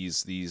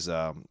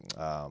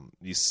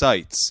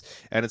sites,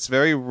 and it's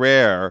very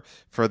rare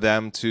for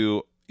them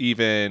to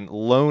even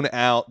loan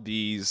out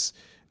these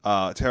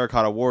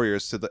terracotta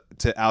warriors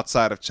to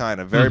outside of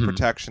China. Very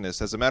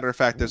protectionist. As a matter of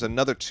fact, there's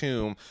another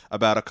tomb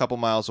about a couple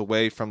miles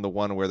away from the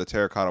one where the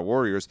terracotta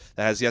warriors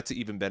that has yet to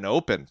even been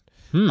opened.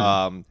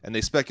 And they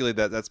speculate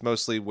that that's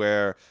mostly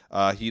where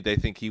they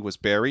think he was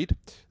buried,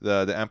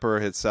 the emperor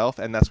himself,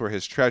 and that's where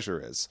his treasure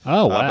is.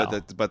 Oh, wow.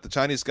 But the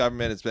Chinese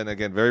government has been,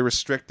 again, very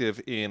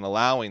restrictive in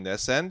allowing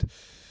this, and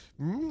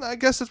I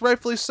guess it's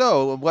rightfully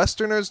so.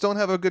 Westerners don't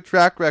have a good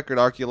track record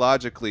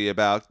archaeologically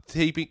about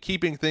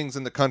keeping things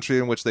in the country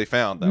in which they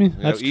found them.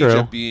 That's true.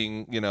 Egypt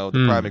being, the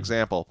prime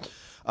example.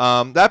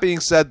 That being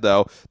said,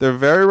 though, they're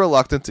very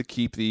reluctant to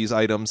keep these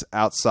items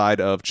outside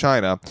of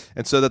China,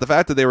 and so that the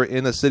fact that they were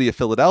in the city of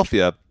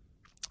Philadelphia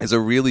is a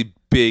really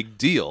big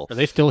deal. Are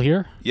they still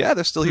here? Yeah,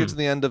 they're still here to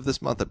the end of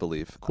this month, I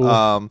believe.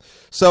 Cool.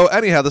 So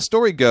anyhow, the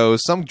story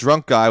goes, some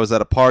drunk guy was at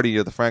a party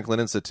at the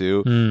Franklin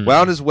Institute,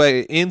 wound his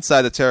way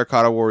inside the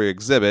Terracotta Warrior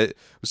exhibit,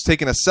 was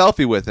taking a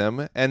selfie with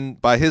him, and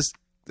by his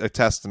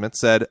testament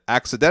said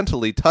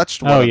accidentally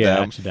touched one of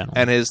them, accidentally.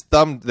 and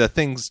the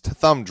thing's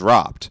thumb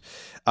dropped.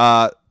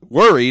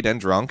 Worried and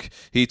drunk,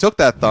 he took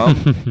that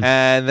thumb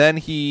and then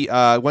he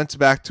went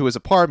back to his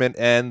apartment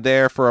and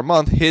there for a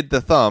month hid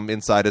the thumb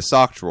inside his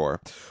sock drawer.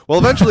 Well,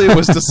 eventually it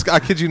was I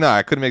kid you not,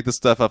 I couldn't make this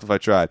stuff up if I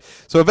tried.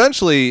 So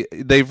eventually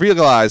they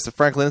realized, the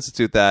Franklin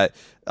Institute, that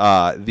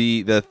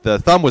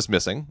the thumb was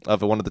missing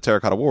of one of the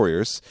Terracotta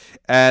Warriors,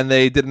 and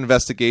they did an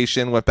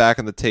investigation, went back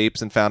in the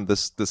tapes and found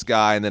this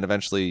guy, and then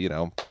eventually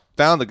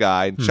found the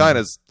guy. And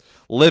China's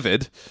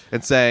livid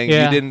and saying,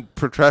 you didn't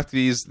protect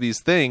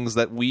these things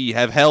that we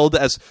have held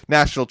as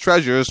national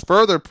treasures,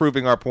 further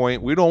proving our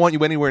point. We don't want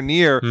you anywhere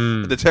near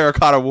the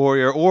Terracotta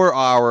Warrior or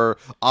our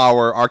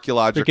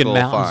archaeological Freaking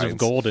mountains finds of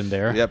gold in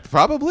there. Yeah,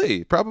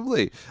 probably.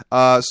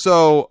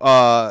 So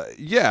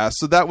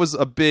that was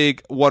a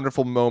big,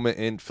 wonderful moment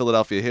in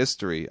Philadelphia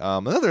history.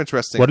 Another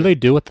interesting. What do they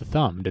do with the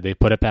thumb? Did they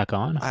put it back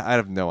on? I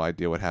have no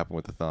idea what happened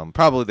with the thumb.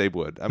 Probably they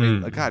would. I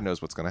mean, God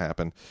knows what's going to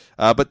happen.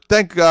 But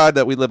thank God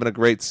that we live in a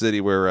great city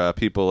where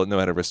people know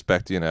how to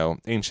respect,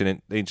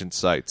 ancient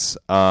sites.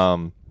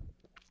 What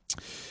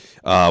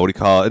do you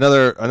call it?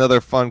 Another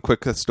fun,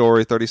 quick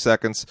story, 30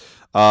 seconds.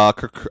 A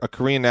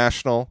Korean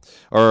national,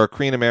 or a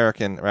Korean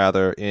American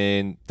rather,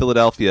 in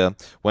Philadelphia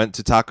went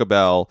to Taco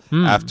Bell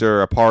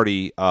after a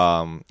party.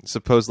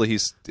 Supposedly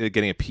he's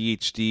getting a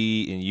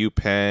PhD in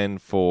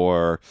UPenn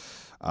for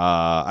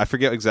I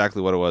forget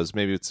exactly what it was.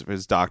 Maybe it's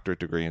his doctorate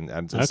degree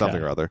and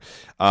something or other.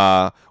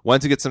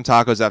 Went to get some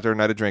tacos after a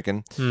night of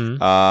drinking.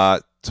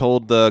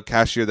 Told the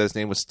cashier that his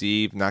name was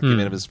Steve, not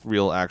giving him his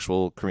real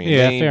actual Korean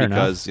name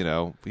because,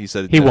 he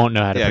said he won't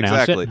know how to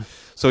pronounce exactly. it.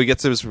 So he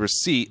gets his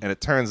receipt, and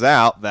it turns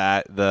out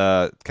that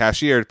the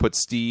cashier put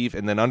Steve,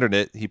 and then under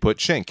it he put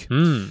chink,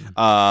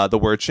 the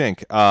word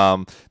chink.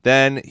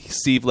 Then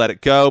Steve let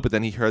it go, but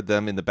then he heard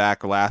them in the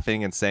back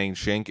laughing and saying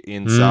chink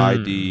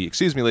inside the.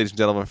 Excuse me, ladies and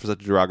gentlemen, for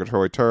such a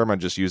derogatory term. I'm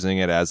just using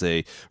it as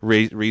a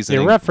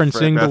reasoning. They're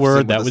referencing the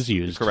word that was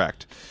used.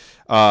 Correct.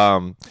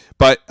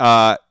 But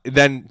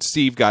then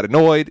Steve got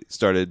annoyed,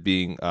 started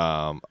being,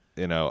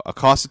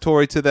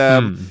 accusatory to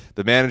them.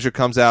 The manager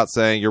comes out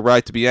saying, "You're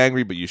right to be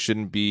angry, but you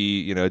shouldn't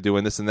be,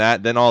 doing this and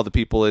that." Then all the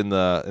people in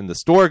the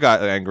store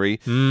got angry.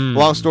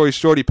 Long story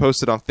short, he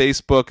posted on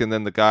Facebook, and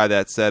then the guy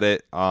that said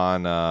it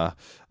on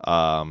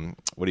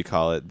what do you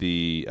call it?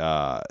 The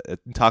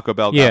Taco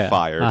Bell Yeah, got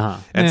fired, uh-huh.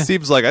 and Eh.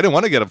 Steve's like, I didn't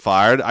want to get him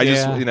fired. I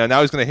just, Yeah.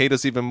 now he's going to hate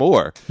us even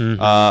more. Mhm.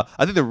 I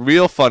think the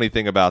real funny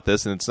thing about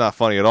this, and it's not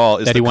funny at all,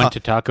 is That he went to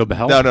Taco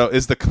Bell? No,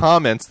 is the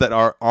comments that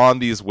are on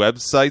these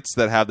websites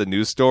that have the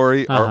news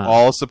story are Uh-huh.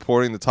 all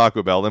supporting the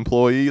Taco Bell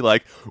employee.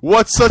 Like,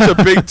 what's such a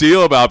big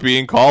deal about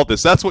being called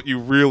this? That's what you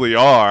really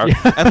are.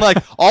 And like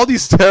all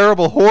these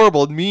terrible,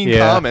 horrible, mean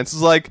Yeah. comments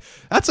is like,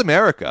 that's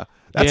America.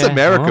 That's Yeah,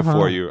 America uh-huh.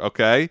 for you,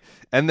 okay?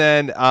 And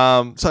then,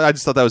 so I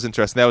just thought that was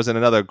interesting. That was in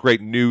another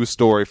great news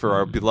story for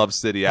our beloved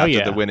city after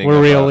yeah. the winning. We're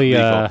of, really,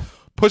 legal.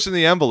 Pushing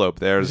the envelope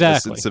there,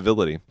 Exactly. in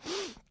civility.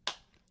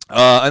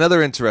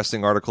 Another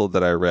interesting article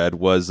that I read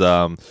was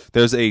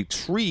there's a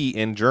tree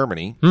in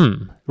Germany.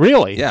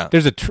 Really? Yeah.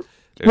 There's a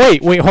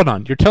wait, hold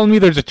on. You're telling me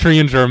there's a tree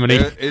in Germany?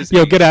 There is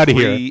Yo, a get out of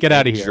tree here. Get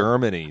out of in here.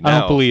 Germany. I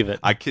don't No, believe it.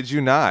 I kid you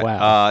not.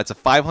 Wow. It's a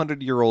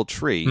 500-year-old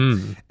tree,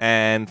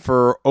 and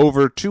for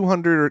over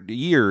 200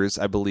 years,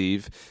 I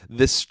believe,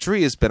 this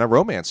tree has been a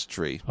romance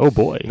tree. Oh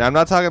boy. Now, I'm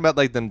not talking about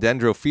like them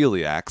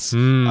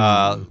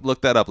dendrophiliacs.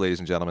 Look that up, ladies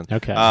and gentlemen.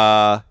 Okay.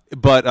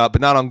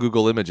 But not on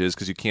Google Images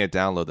because you can't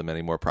download them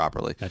anymore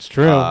properly. That's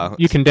true.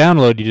 You can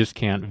download, you just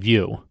can't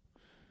view.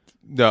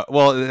 No,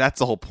 well, that's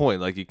the whole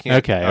point. Like you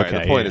can't. Okay, all right,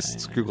 okay, The point yeah,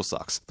 is Google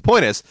sucks. The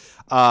point is,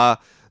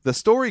 the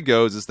story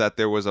goes is that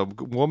there was a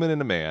woman and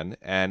a man,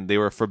 and they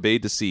were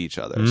forbade to see each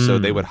other. So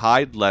they would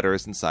hide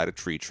letters inside a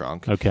tree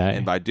trunk. Okay.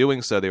 And by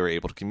doing so, they were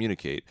able to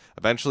communicate.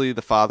 Eventually,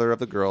 the father of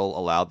the girl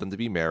allowed them to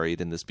be married,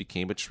 and this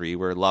became a tree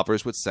where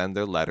lovers would send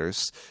their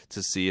letters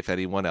to see if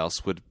anyone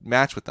else would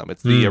match with them.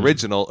 It's the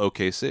original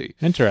OKC.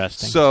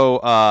 Interesting. So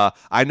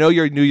I know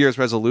your New Year's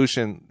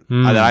resolution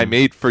that I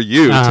made for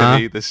you,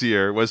 Timmy, this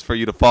year was for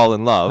you to fall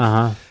in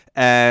love.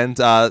 And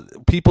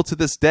people to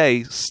this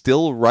day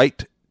still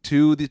write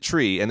to the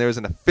tree, and there's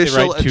an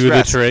official right to the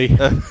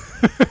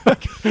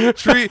address.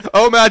 Tree,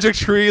 oh magic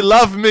tree,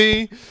 love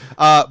me.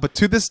 But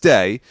to this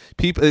day,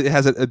 people it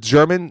has a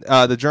German.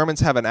 The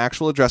Germans have an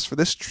actual address for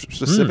this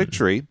specific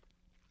tree,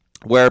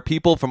 where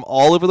people from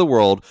all over the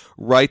world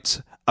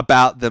write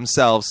about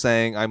themselves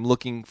saying, I'm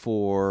looking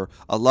for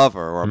a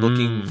lover, or I'm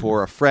looking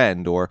for a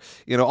friend, or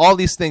all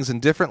these things in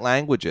different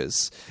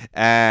languages.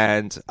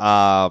 And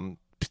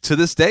to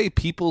this day,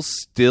 people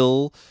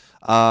still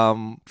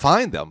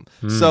find them.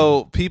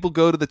 So people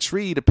go to the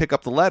tree to pick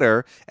up the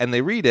letter, and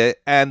they read it,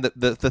 and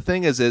the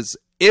thing is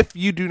if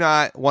you do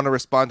not want to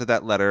respond to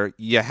that letter,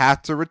 you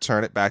have to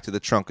return it back to the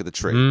trunk of the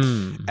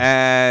tree.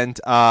 And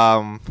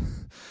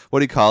what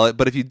do you call it?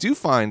 But if you do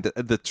find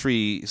the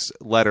tree's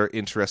letter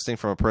interesting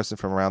from a person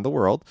from around the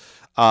world,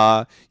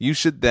 you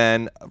should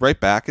then write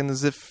back, and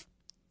as if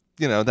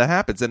that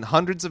happens. And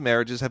hundreds of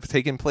marriages have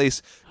taken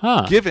place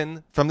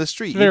given from this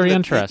tree. Very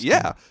interesting.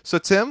 Yeah. So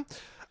Tim,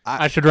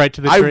 I should write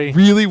to the tree. I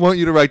really want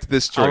you to write to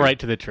this tree. I'll write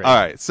to the tree. All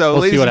right. So,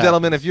 We'll see ladies what and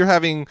gentlemen, if you're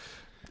having...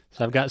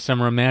 So I've got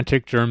some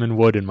romantic German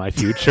wood in my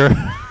future.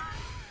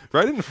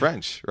 Write it in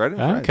French. Write it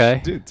in French.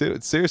 Okay.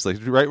 Dude, seriously.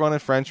 Write one in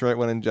French, write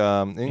one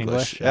in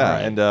English. Yeah. All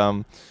right. And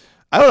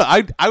I don't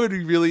know. I would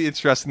be really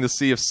interesting to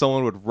see if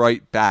someone would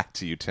write back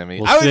to you,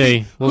 Timmy. We'll see.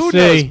 Who We'll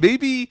knows? see.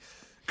 Maybe...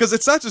 Because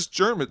it's not just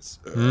Germans.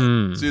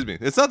 Excuse me.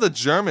 It's not the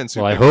Germans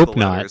who Well, I pick up hope the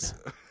not. letters.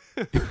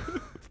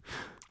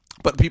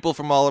 But people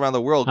from all around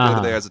the world go to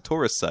Uh-huh. there as a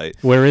tourist site.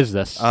 Where is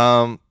this?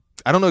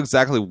 I don't know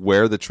exactly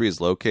where the tree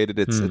is located.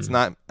 It's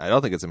not. I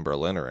don't think it's in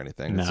Berlin or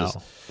anything. no. It's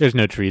just, There's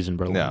no trees in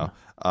Berlin. no.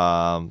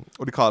 What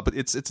do you call it? But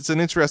it's an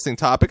interesting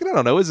topic, and I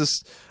don't know.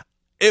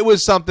 It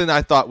was something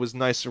I thought was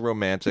nice and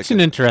romantic. It's an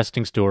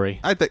interesting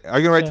story. I think. Are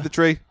you gonna write to the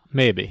tree?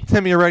 Maybe.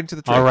 Timmy, you're writing to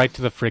the tree. I'll write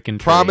to the frickin'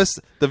 tree. Promise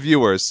the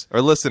viewers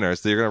or listeners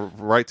that you're gonna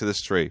write to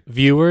this tree.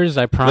 Viewers,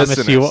 I promise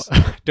Listeners.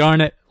 you.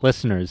 Darn it,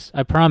 listeners,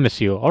 I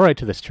promise you. I'll write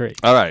to this tree.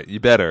 All right, you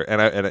better,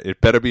 and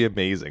it better be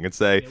amazing. And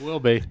say, It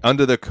will be.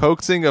 under the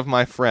coaxing of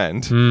my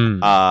friend,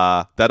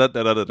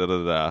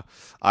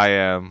 I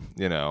am,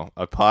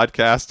 a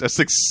podcast, a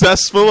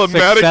successful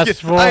American.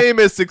 Successful I am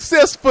a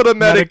successful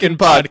American American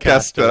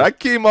podcaster. podcaster. I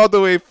came all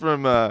the way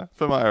from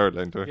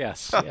Ireland.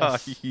 Yes.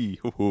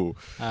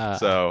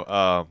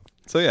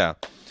 So yeah.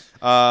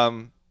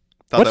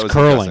 Thought What's that was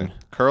curling? interesting.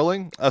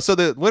 Curling? So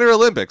the Winter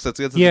Olympics. That's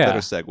a Yeah. better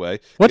segue.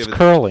 What's Given-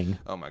 curling?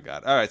 Oh my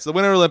God! All right, so the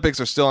Winter Olympics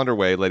are still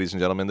underway, ladies and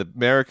gentlemen. The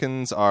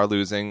Americans are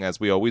losing, as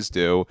we always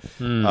do,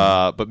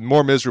 but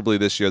more miserably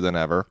this year than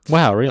ever.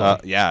 Wow, really?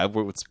 Yeah,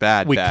 it's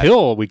bad. we bad.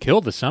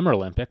 killed the Summer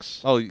Olympics.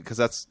 Oh, because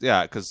that's we.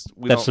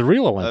 That's don't- the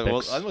real well,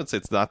 Olympics. I wouldn't say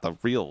it's not the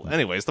real.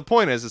 Anyways, the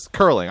point is, it's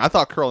curling. I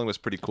thought curling was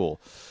pretty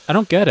cool. I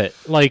don't get it.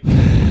 Like,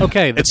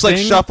 okay, It's like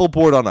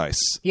shuffleboard on ice,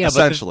 Yeah,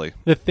 essentially.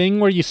 But the thing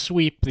where you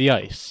sweep the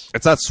ice.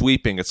 It's not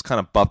sweeping; it's kind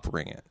of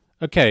buffering it.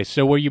 Okay,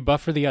 so where you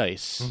buffer the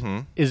ice, Mm-hmm.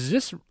 is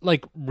this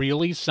like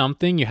really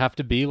something you have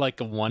to be like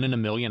a 1 in a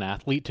million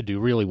athlete to do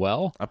really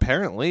well?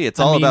 Apparently, it's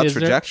I all mean, about is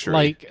there, trajectory.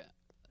 like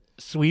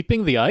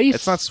sweeping the ice.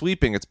 It's not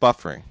sweeping; it's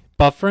buffering.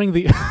 buffering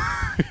the.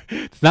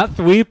 It's not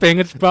sweeping;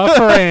 it's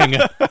buffering.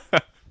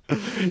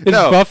 Is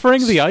No.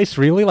 buffering the ice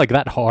really like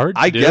that hard?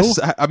 To I do? guess.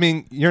 I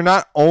mean, you're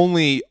not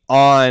only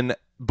on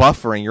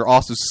buffering; you're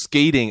also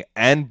skating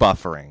and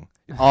buffering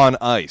on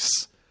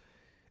ice.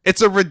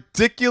 It's a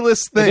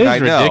ridiculous thing. It is I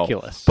know,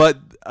 ridiculous. but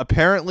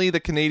apparently the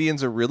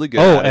Canadians are really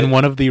good. Oh, at and it.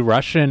 one of the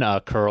Russian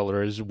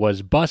curlers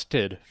was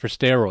busted for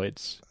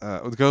steroids.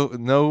 No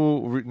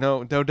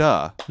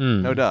duh.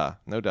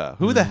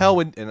 Who the hell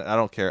would? And I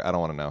don't care. I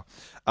don't want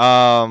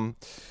to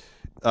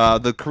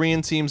know. The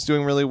Korean team's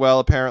doing really well.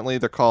 Apparently,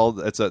 they're called.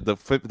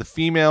 The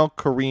female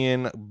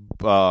Korean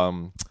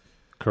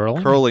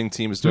curling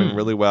team is doing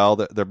really well.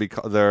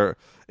 They're.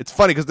 It's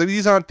funny because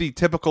these aren't the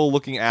typical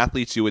looking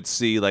athletes you would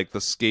see, like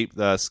the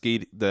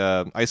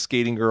ice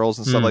skating girls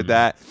and stuff like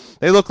that.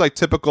 They look like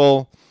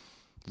typical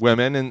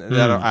women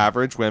that are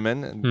average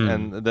women,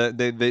 and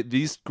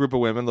these group of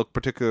women look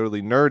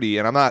particularly nerdy.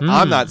 And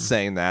I'm not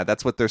saying that.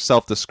 That's what they're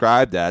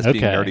self-described as,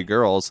 being nerdy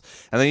girls.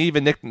 And they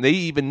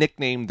even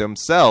nicknamed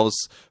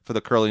themselves for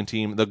the curling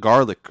team the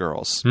Garlic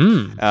Girls.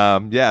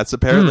 It's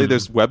apparently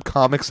there's web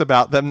comics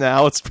about them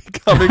now. It's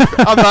becoming.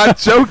 I'm not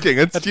joking.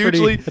 It's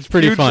hugely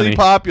funny.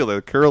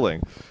 popular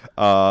curling.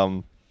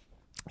 So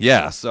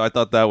I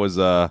thought that was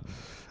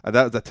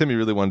that Timmy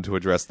really wanted to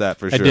address that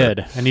for sure. I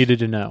did. I needed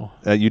to know.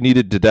 You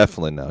needed to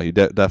definitely know. You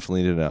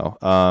definitely need to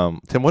know.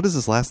 Tim, what is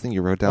this last thing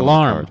you wrote down?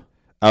 Alarm. On the card?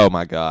 Oh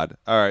my God!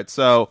 All right,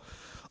 so,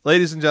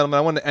 ladies and gentlemen,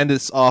 I want to end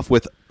this off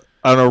with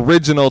an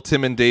original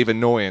Tim and Dave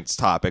annoyance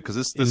topic,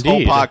 because this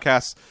whole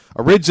podcast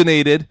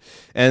originated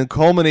and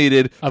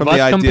culminated from the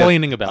idea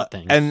complaining about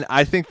things. And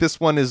I think this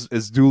one is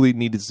duly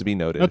needed to be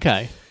noted.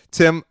 Okay.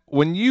 Tim,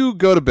 when you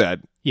go to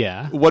bed,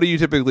 yeah, what do you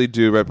typically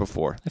do right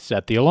before? I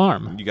set the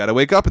alarm. You got to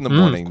wake up in the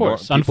morning. Of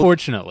course,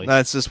 unfortunately.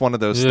 That's just one of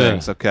those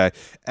things, okay?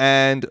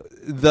 And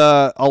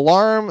the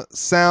alarm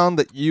sound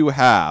that you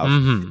have,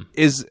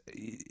 is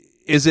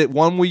it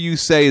one where you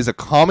say is a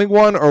calming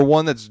one, or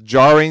one that's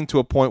jarring to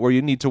a point where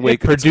you need to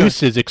wake up? It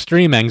produces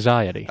extreme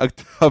anxiety.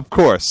 Of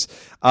course.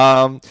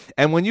 And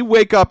when you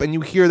wake up and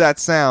you hear that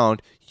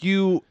sound,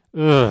 you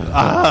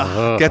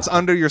gets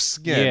under your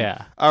skin.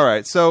 Yeah. All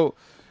right. So,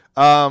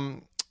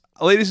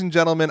 ladies and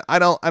gentlemen, I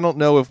don't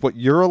know what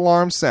your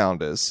alarm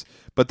sound is,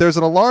 but there's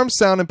an alarm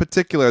sound in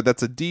particular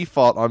that's a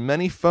default on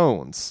many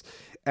phones.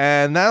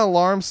 And that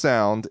alarm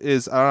sound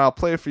is, and I'll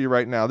play it for you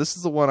right now. This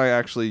is the one I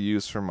actually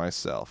use for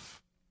myself.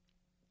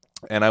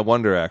 And I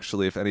wonder,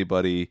 actually, if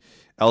anybody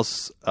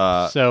else...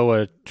 so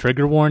a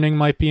trigger warning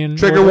might be in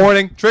Trigger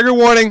order?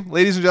 warning.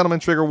 Ladies and gentlemen,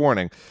 trigger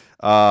warning.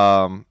 Crap.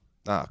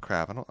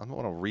 I don't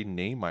want to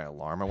rename my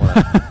alarm. I want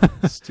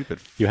to... Stupid...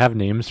 You have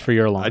names for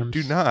your alarms? I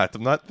do not.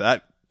 I'm not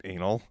that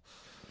anal.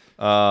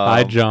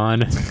 Hi,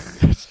 John.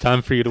 It's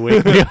time for you to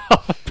wake me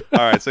up. All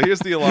right, so here's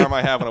the alarm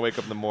I have when I wake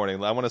up in the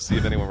morning. I want to see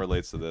if anyone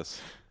relates to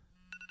this.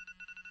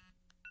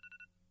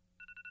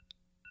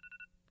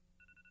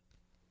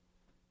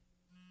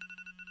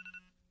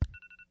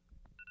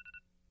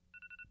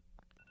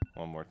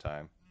 One more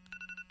time.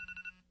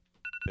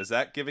 Is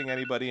that giving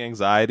anybody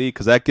anxiety?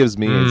 Because that gives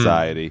me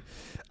anxiety.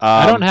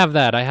 I don't have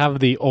that. I have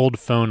the old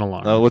phone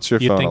alarm. Oh, what's your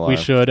phone You think alarm? we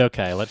should?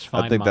 Okay, let's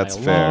find I think my that's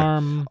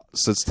alarm. fair.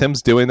 Since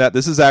Tim's doing that,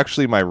 this is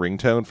actually my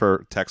ringtone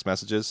for text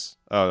messages.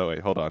 Oh, no, wait,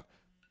 hold on.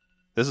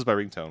 This is my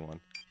ringtone one.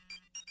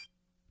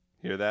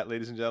 Hear that,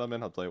 ladies and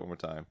gentlemen? I'll play it one more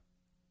time.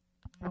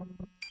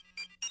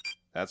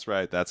 That's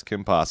right. That's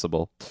Kim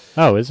Possible.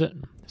 Oh, is it?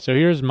 So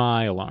here's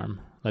my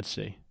alarm. Let's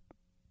see.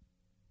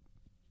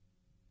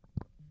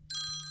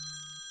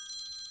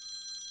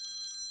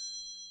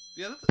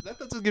 Yeah, that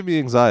doesn't give me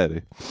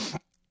anxiety.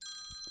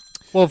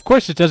 Well, of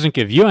course it doesn't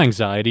give you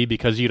anxiety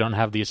because you don't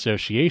have the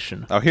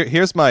association. Oh,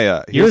 here's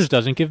my... Yours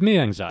doesn't give me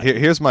anxiety.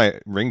 Here's my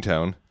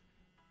ringtone.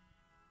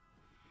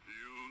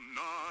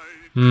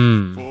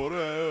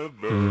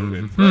 Forever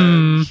in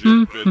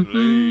friendship and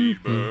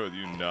labor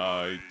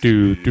unite.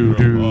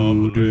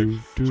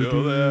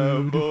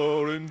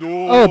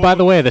 Oh, by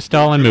the way, the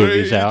Stalin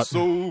movie's out.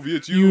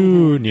 Soviet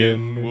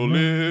Union will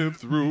live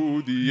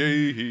through the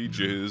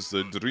ages.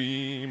 The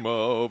dream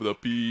of the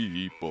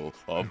people,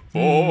 a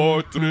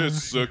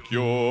fortress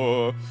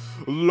secure.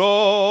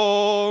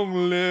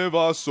 Long live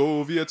our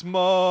Soviet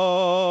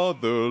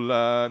motherland.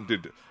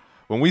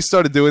 When we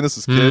started doing this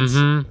as kids,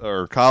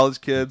 or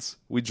college kids,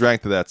 we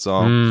drank to that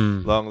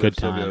song. Long live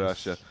Soviet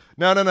Russia.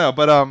 No.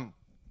 But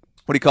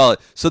what do you call it?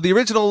 So the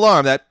original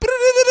alarm, that.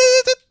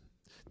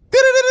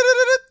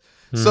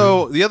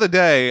 So the other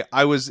day,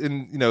 I was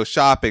in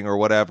shopping or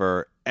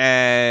whatever,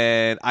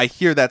 and I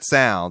hear that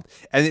sound,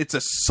 and it's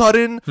a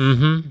sudden,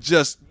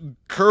 just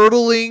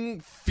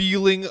curdling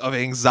feeling of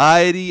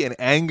anxiety and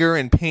anger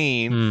and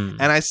pain,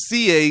 and I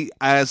see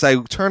as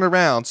I turn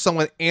around,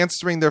 someone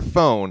answering their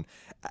phone.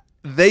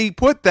 They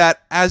put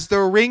that as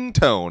their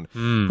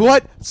ringtone.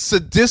 What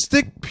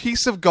sadistic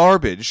piece of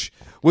garbage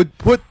would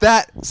put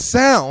that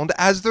sound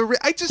as their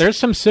There's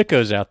some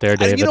sickos out there,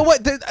 David. You know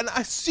what? And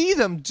I see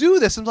them do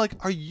this. I'm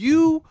like, are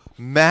you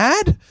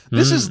mad?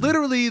 This is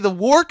literally the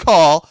war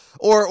call,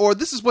 or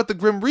this is what the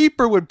Grim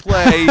Reaper would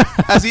play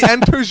as he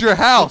enters your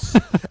house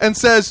and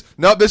says,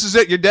 "No, this is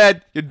it. You're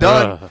dead. You're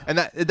done." And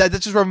that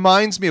just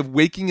reminds me of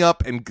waking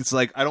up, and it's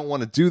like, I don't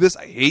want to do this.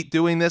 I hate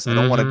doing this. I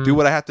don't want to do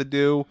what I have to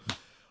do.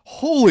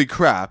 Holy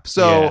crap.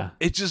 So Yeah.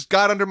 it just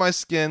got under my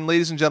skin.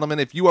 Ladies and gentlemen,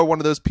 if you are one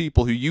of those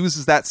people who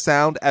uses that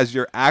sound as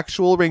your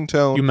actual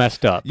ringtone, You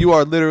messed up. you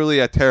are literally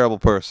a terrible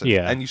person.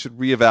 Yeah. And you should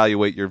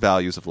reevaluate your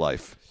values of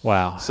life.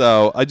 Wow.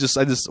 So I just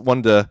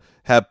wanted to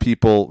have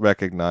people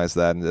recognize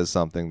that as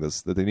something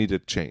that they need to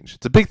change.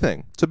 It's a big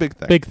thing. It's a big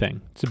thing. Big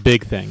thing. It's a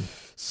big thing.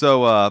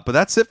 So, but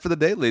that's it for the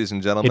day, ladies and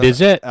gentlemen. It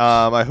is it.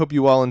 I hope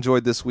you all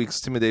enjoyed this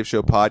week's Tim and Dave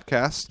Show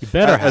podcast. You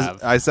better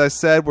have. As I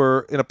said,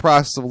 we're in a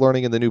process of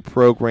learning in the new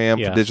program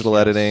for Yes, digital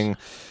yes. editing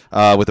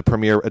with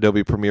the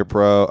Adobe Premiere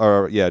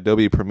Pro,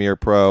 Adobe Premiere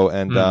Pro,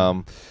 and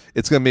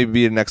it's going to maybe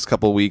be the next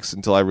couple of weeks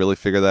until I really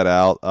figure that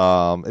out.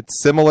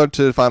 It's similar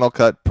to Final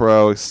Cut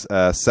Pro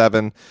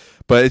 7.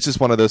 But it's just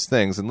one of those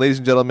things. And ladies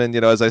and gentlemen,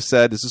 as I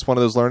said, this is one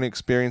of those learning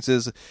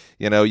experiences.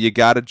 You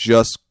got to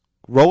just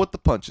roll with the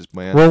punches,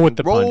 man. Roll with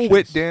the Roll punches.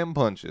 with damn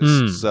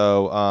punches.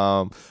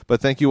 So,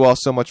 but thank you all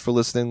so much for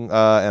listening,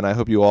 and I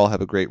hope you all have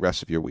a great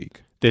rest of your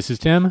week. This is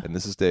Tim. And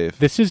this is Dave.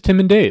 This is Tim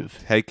and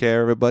Dave. Take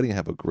care, everybody, and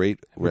have a great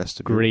rest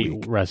of your week.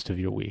 Great rest of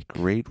your week.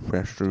 Great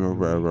rest of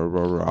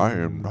your I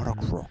am not a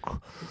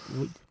crook.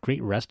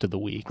 Great rest of the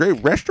week.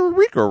 Great rest of your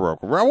week. Oh,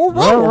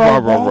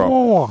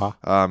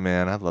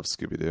 man, I love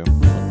Scooby-Doo.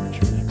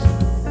 Richard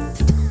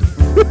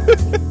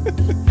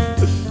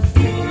Nixon.